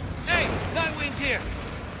 Hey, Nightwing's here.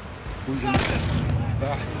 Fugindo.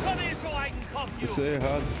 Ah, Come in so I can come to you. isso é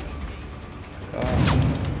errado. Ah.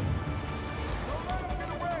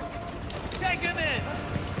 Take him in.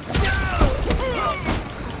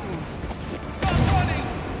 Stop running.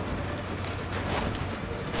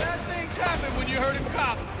 Bad things happen when you hurt him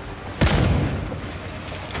cop.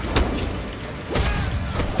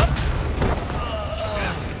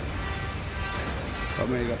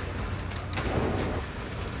 Calma aí, galera.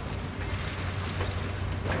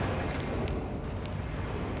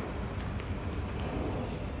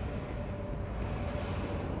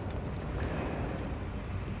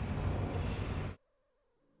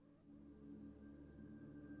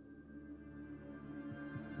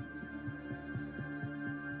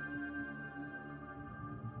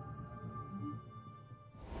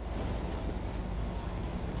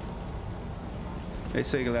 É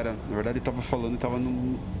isso aí, galera. Na verdade, ele tava falando e tava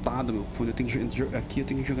mutado meu fone. Eu tenho que aqui, eu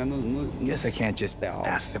tenho que jogar no Guess I can't just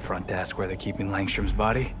ask the front desk where they're keeping Langstrom's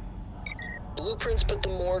body. Blueprints put the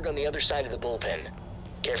morgue on the other side of the bullpen.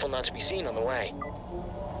 Careful not to be seen on the way.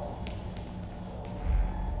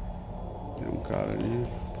 Tem um cara ali.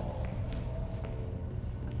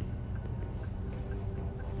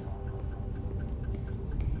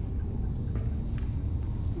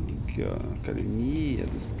 Aqui, ó. Academia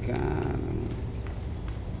dos caras.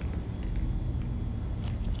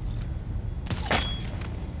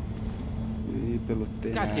 Pelo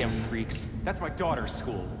Goddamn freaks. That's my daughter's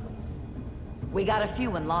school. We got a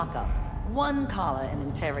few in lockup. One caller in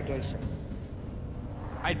interrogation.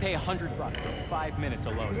 I'd pay $100 for 5 minutes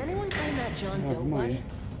alone. Did anyone claim that John Doe body?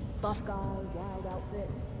 Buff guy, wild outfit.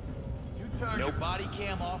 You turned your body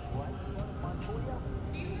cam off, what?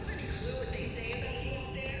 Do you have any clue what they say about you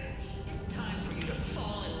up there? It's time for you to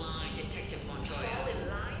fall in line, Detective Montoya. Fall in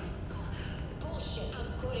line?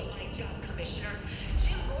 good at my job, Commissioner.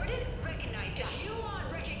 Jim Gordon recognized that. If you want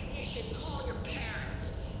recognition, call your parents.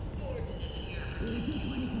 Gordon isn't here to protect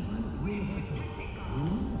you. We're protecting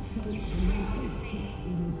Gotham. You should know what to say.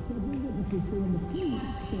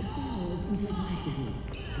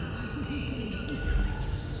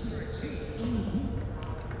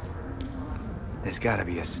 There's gotta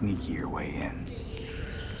be a sneakier way in.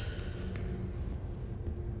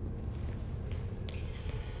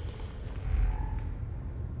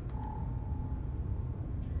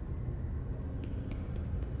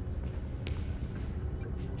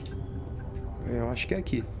 Eu acho que é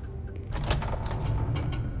aqui.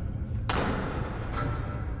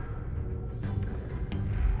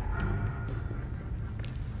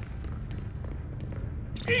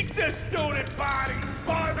 Eat the student body!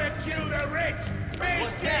 Barbecue the rich! Make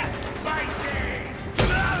it spicy!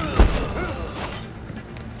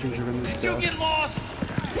 Did you get lost?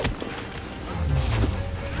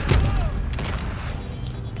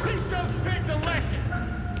 Teach those pigs a lesson!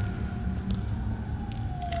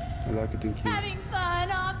 É lá que eu tenho que ir. Having fun,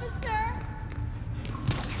 officer?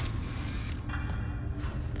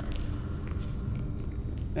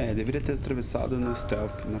 É, deveria ter atravessado no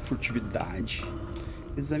stealth, na furtividade.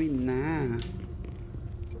 Examinar.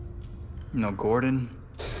 No Gordon,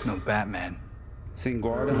 no Batman. Sem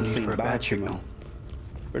Gordon, sem Batman.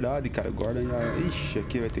 Verdade, cara, o Gordon já... Ixi,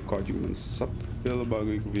 aqui vai ter código, mano. Só pelo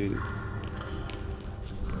bagulho que eu vi ali.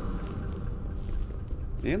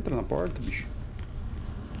 Entra na porta, bicho.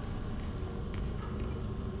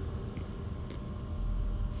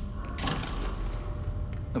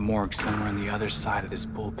 The morgue's somewhere on the other side of this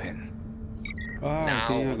bullpen. Ah,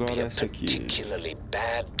 tem agora essa aqui. Particularly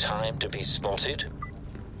bad time to be spotted.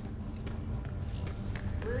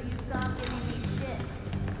 Will you stop giving me shit?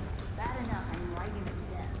 Bad enough, I'm writing it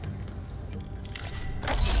down.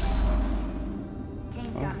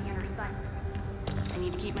 Kane's got me in her sights. I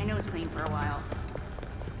need to keep my nose clean for a while.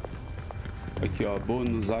 Aqui, ó,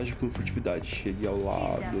 bônus, age com furtividade. Chegue ao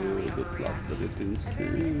lado, do outro lado da detenção.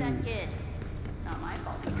 Not my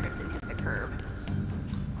fault he tripped and hit the curb.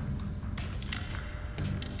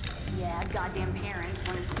 Yeah, goddamn parents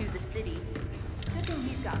want to sue the city. Good thing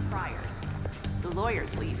he's got priors. The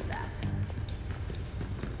lawyers will use that.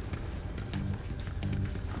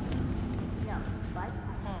 No, but...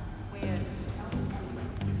 Weird.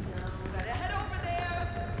 Better head over there!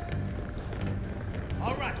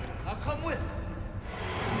 All right, I'll come with.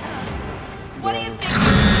 What do you think?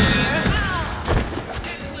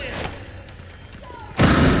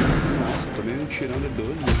 Nossa, tomei um tirão de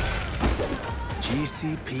 12.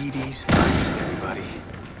 GCPD's finest, everybody.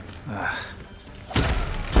 They're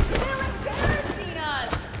embarrassing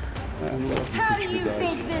us! How do you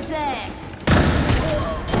think this ends?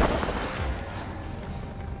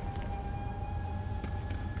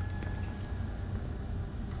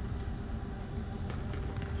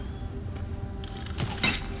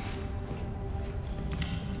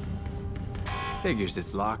 Figures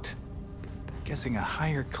it's locked. Guessing a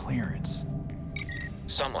higher clearance.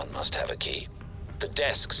 Someone must have a key. The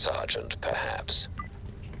desk sergeant, perhaps.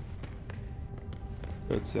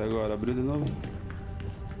 Pode ser agora, abriu de novo.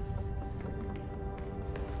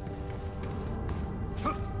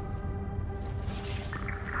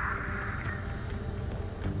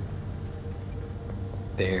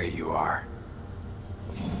 There you are.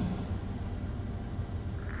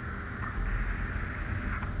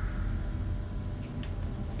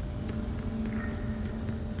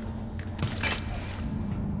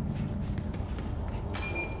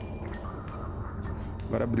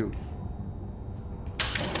 Agora abriu.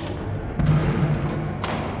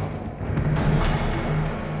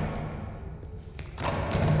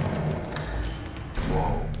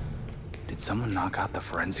 Whoa. Did someone knock out the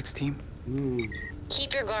forensics team?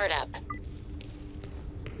 Keep your guard up.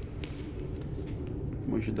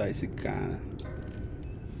 Vamos ajudar esse cara.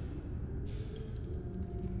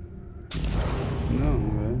 Não,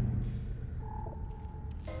 velho.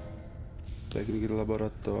 Técnica de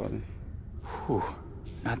laboratório.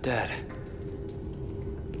 Not dead.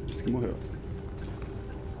 Esse que morreu.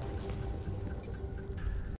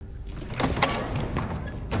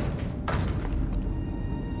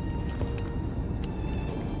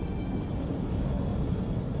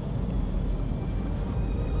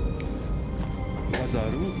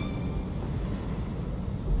 Azaru?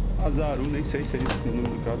 Azaru, nem sei se é isso o nome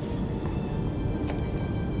do cara.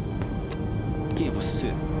 Quem é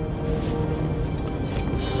você?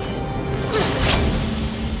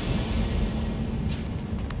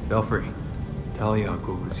 Belfry, Talia al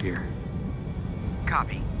Ghul is here.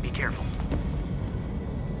 Copy. Be careful.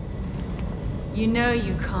 You know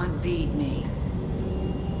you can't beat me.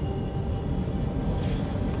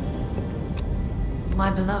 My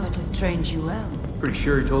beloved has trained you well. Pretty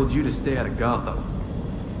sure he told you to stay out of Gotham.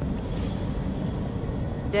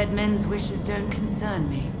 Dead men's wishes don't concern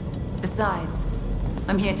me. Besides,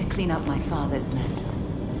 I'm here to clean up my father's mess.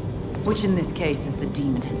 Which in this case is the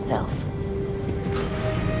demon himself.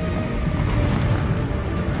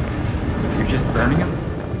 You're just burning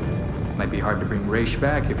him? Might be hard to bring Raish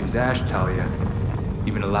back if he's Ash, Talia.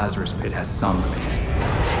 Even a Lazarus pit has some limits.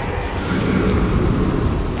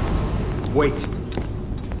 Wait.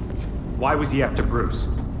 Why was he after Bruce?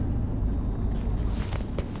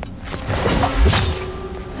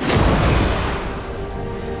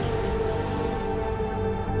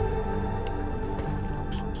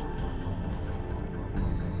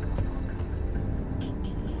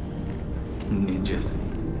 Ninjas.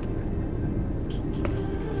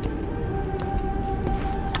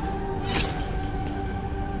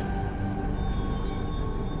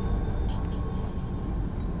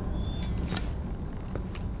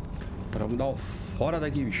 Vamos dar fora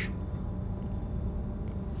daqui, bicho.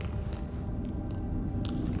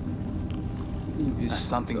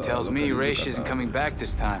 Something tells me Raish isn't coming back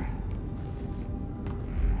this time.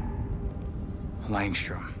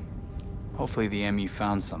 Langstrom. Hopefully the ME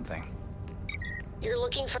found something. You're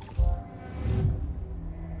looking for...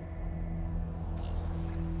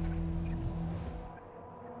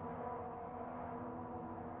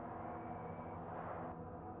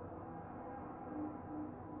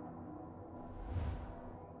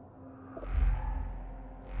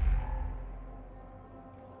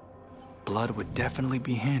 Blood would definitely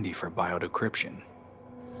be handy for biodecryption.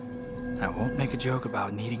 I won't make a joke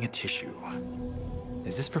about needing a tissue.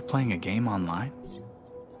 Is this for playing a game online?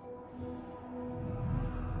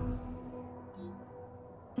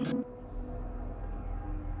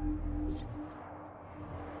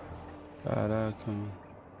 Caraca.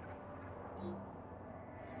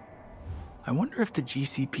 I wonder if the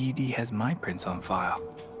GCPD has my prints on file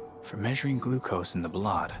for measuring glucose in the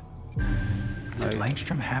blood. Did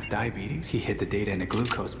Langstrom have diabetes? He hid the data in a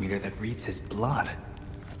glucose meter that reads his blood.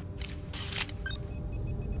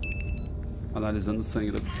 Analisando o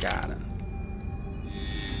sangue do cara.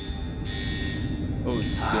 Oh,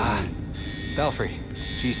 Belfry,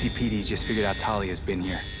 GCPD just figured out Talia's been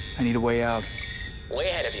here. I need a way out. Way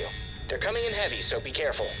ahead of you. They're coming in heavy, so be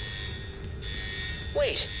careful.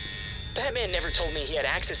 Wait, Batman never told me he had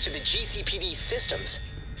access to the GCPD systems.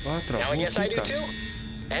 Now I guess I do too?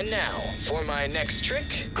 And now, for my next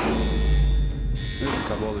trick.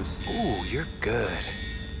 Ooh, you're good.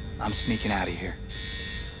 I'm sneaking out of here.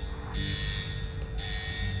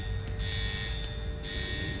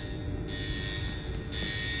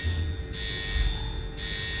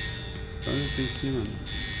 Olha, eu tenho aqui, mano.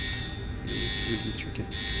 Existe o quê?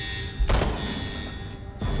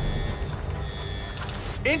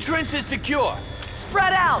 Entrance is secure.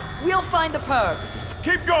 Spread out. We'll find the perp.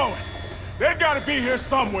 Keep going. They gotta be here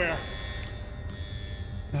somewhere.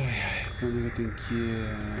 Ai, pra onde eu tenho que ir?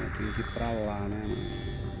 Eu tenho que ir pra lá, né,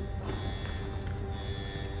 mano?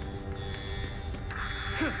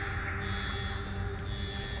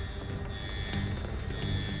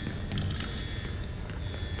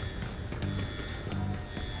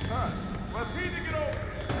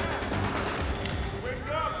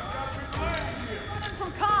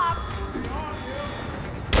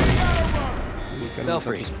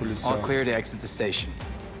 Belfry, all clear to exit the station.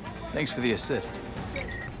 Thanks for the assist.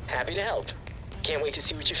 Happy to help. Can't wait to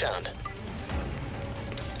see what you found.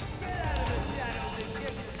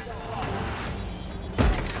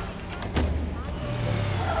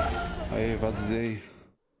 Aí, vazei.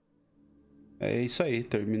 É isso aí,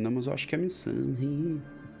 terminamos, eu acho que a missão.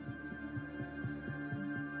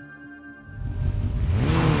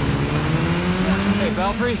 Hey,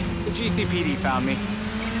 Belfry, the GCPD found me.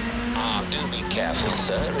 Ah, do be careful,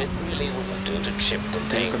 sir. It really wouldn't do to chip the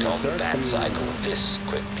paint off the bat cycle this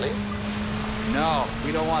quickly. No,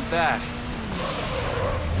 we don't want that.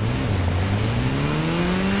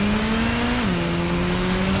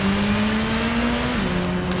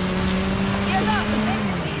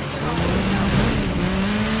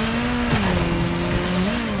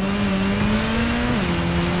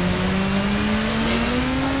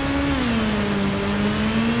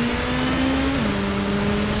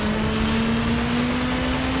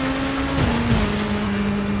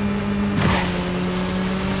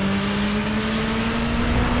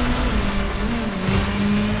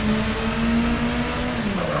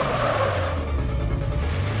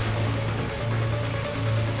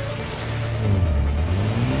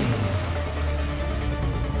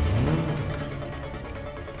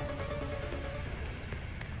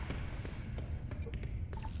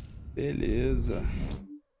 Beleza.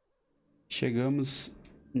 Chegamos,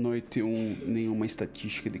 noite 1, nenhuma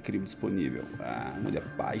estatística de crime disponível. Ah, muda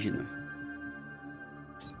a página.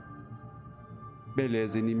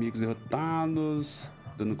 Beleza, inimigos derrotados,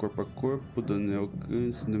 dano corpo a corpo, dano de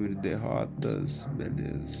alcance, número de derrotas,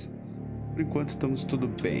 beleza. Por enquanto estamos tudo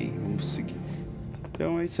bem, vamos seguir.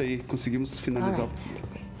 Então é isso aí, conseguimos finalizar.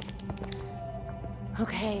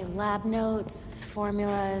 Okay, lab notes,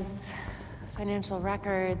 formulas, financial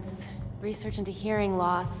records, research into hearing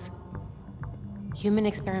loss. Human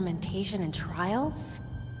experimentation and trials?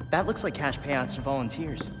 That looks like cash payouts to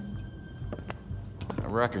volunteers. I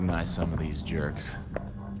recognize some of these jerks.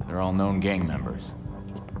 They're all known gang members.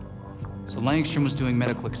 So Langstrom was doing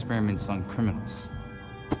medical experiments on criminals.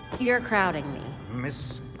 You're crowding me.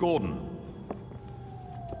 Miss Gordon.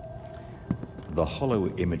 The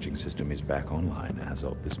hollow imaging system is back online as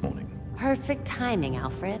of this morning. Perfect timing,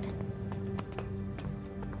 Alfred.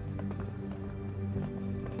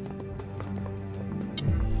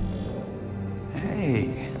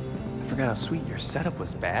 Hey, I forgot how sweet your setup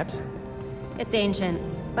was, Babs. It's ancient,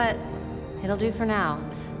 but it'll do for now.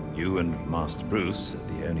 You and Master Bruce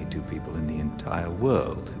are the only two people in the entire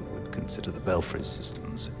world who would consider the Belfry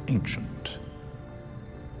systems ancient.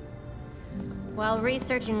 While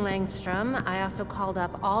researching Langstrom, I also called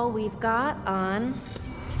up all we've got on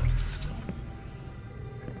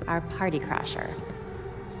our party crasher.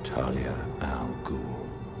 Talia al Ghul.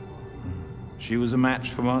 She was a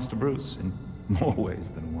match for Master Bruce in more ways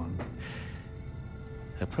than one.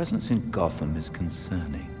 Her presence in Gotham is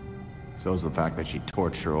concerning. So's the fact that she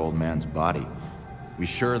torched her old man's body. We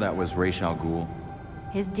sure that was Ra's al Ghul?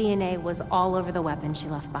 His DNA was all over the weapon she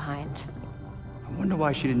left behind. I wonder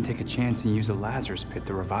why she didn't take a chance and use the Lazarus pit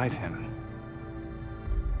to revive him.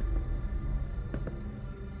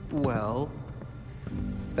 Well,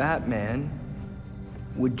 Batman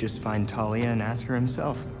would just find Talia and ask her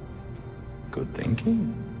himself. Good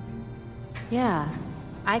thinking. Yeah,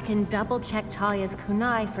 I can double-check Talia's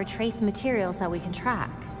kunai for trace materials that we can track.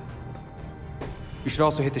 We should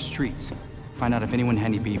also hit the streets. Find out if anyone had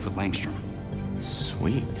any beef with Langstrom.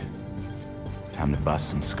 Sweet. Time to bust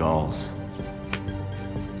some skulls.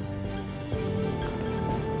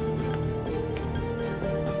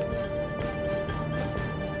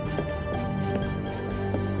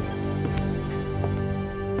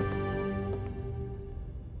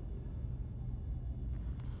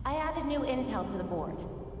 I added new intel to the board.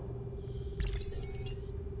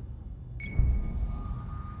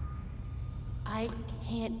 I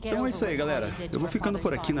can't get Então é isso aí, galera. Eu vou ficando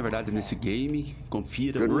por aqui, na verdade, nesse game.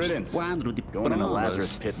 Confira o quadro de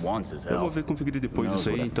provas. Eu vou ver conferir depois disso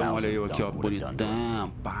aí. Então, olha eu aqui, ó, bonitão,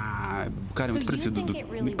 pá. O cara é muito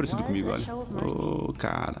parecido comigo, olha. Ô,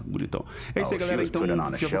 cara, bonitão. É isso aí, galera. Então,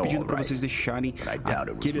 já vou pedindo pra vocês deixarem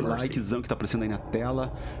aquele likezão que tá aparecendo aí na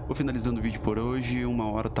tela. Vou finalizando o vídeo por hoje. 1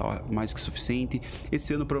 hora tá mais que suficiente.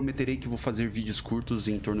 Esse ano prometerei que vou fazer vídeos curtos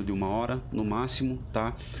em torno de 1 hora, no máximo,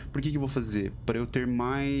 tá? Por que que eu vou fazer? Para eu ter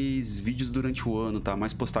mais vídeos durante o ano, tá?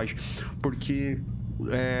 Mais postagem, porque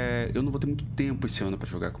eu não vou ter muito tempo esse ano para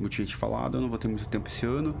jogar, como eu tinha te falado, eu não vou ter muito tempo esse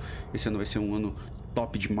ano. Esse ano vai ser um ano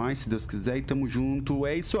top demais, se Deus quiser, e tamo junto.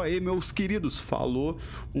 É isso aí, meus queridos. Falou,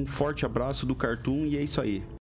 um forte abraço do Cartoon e é isso aí.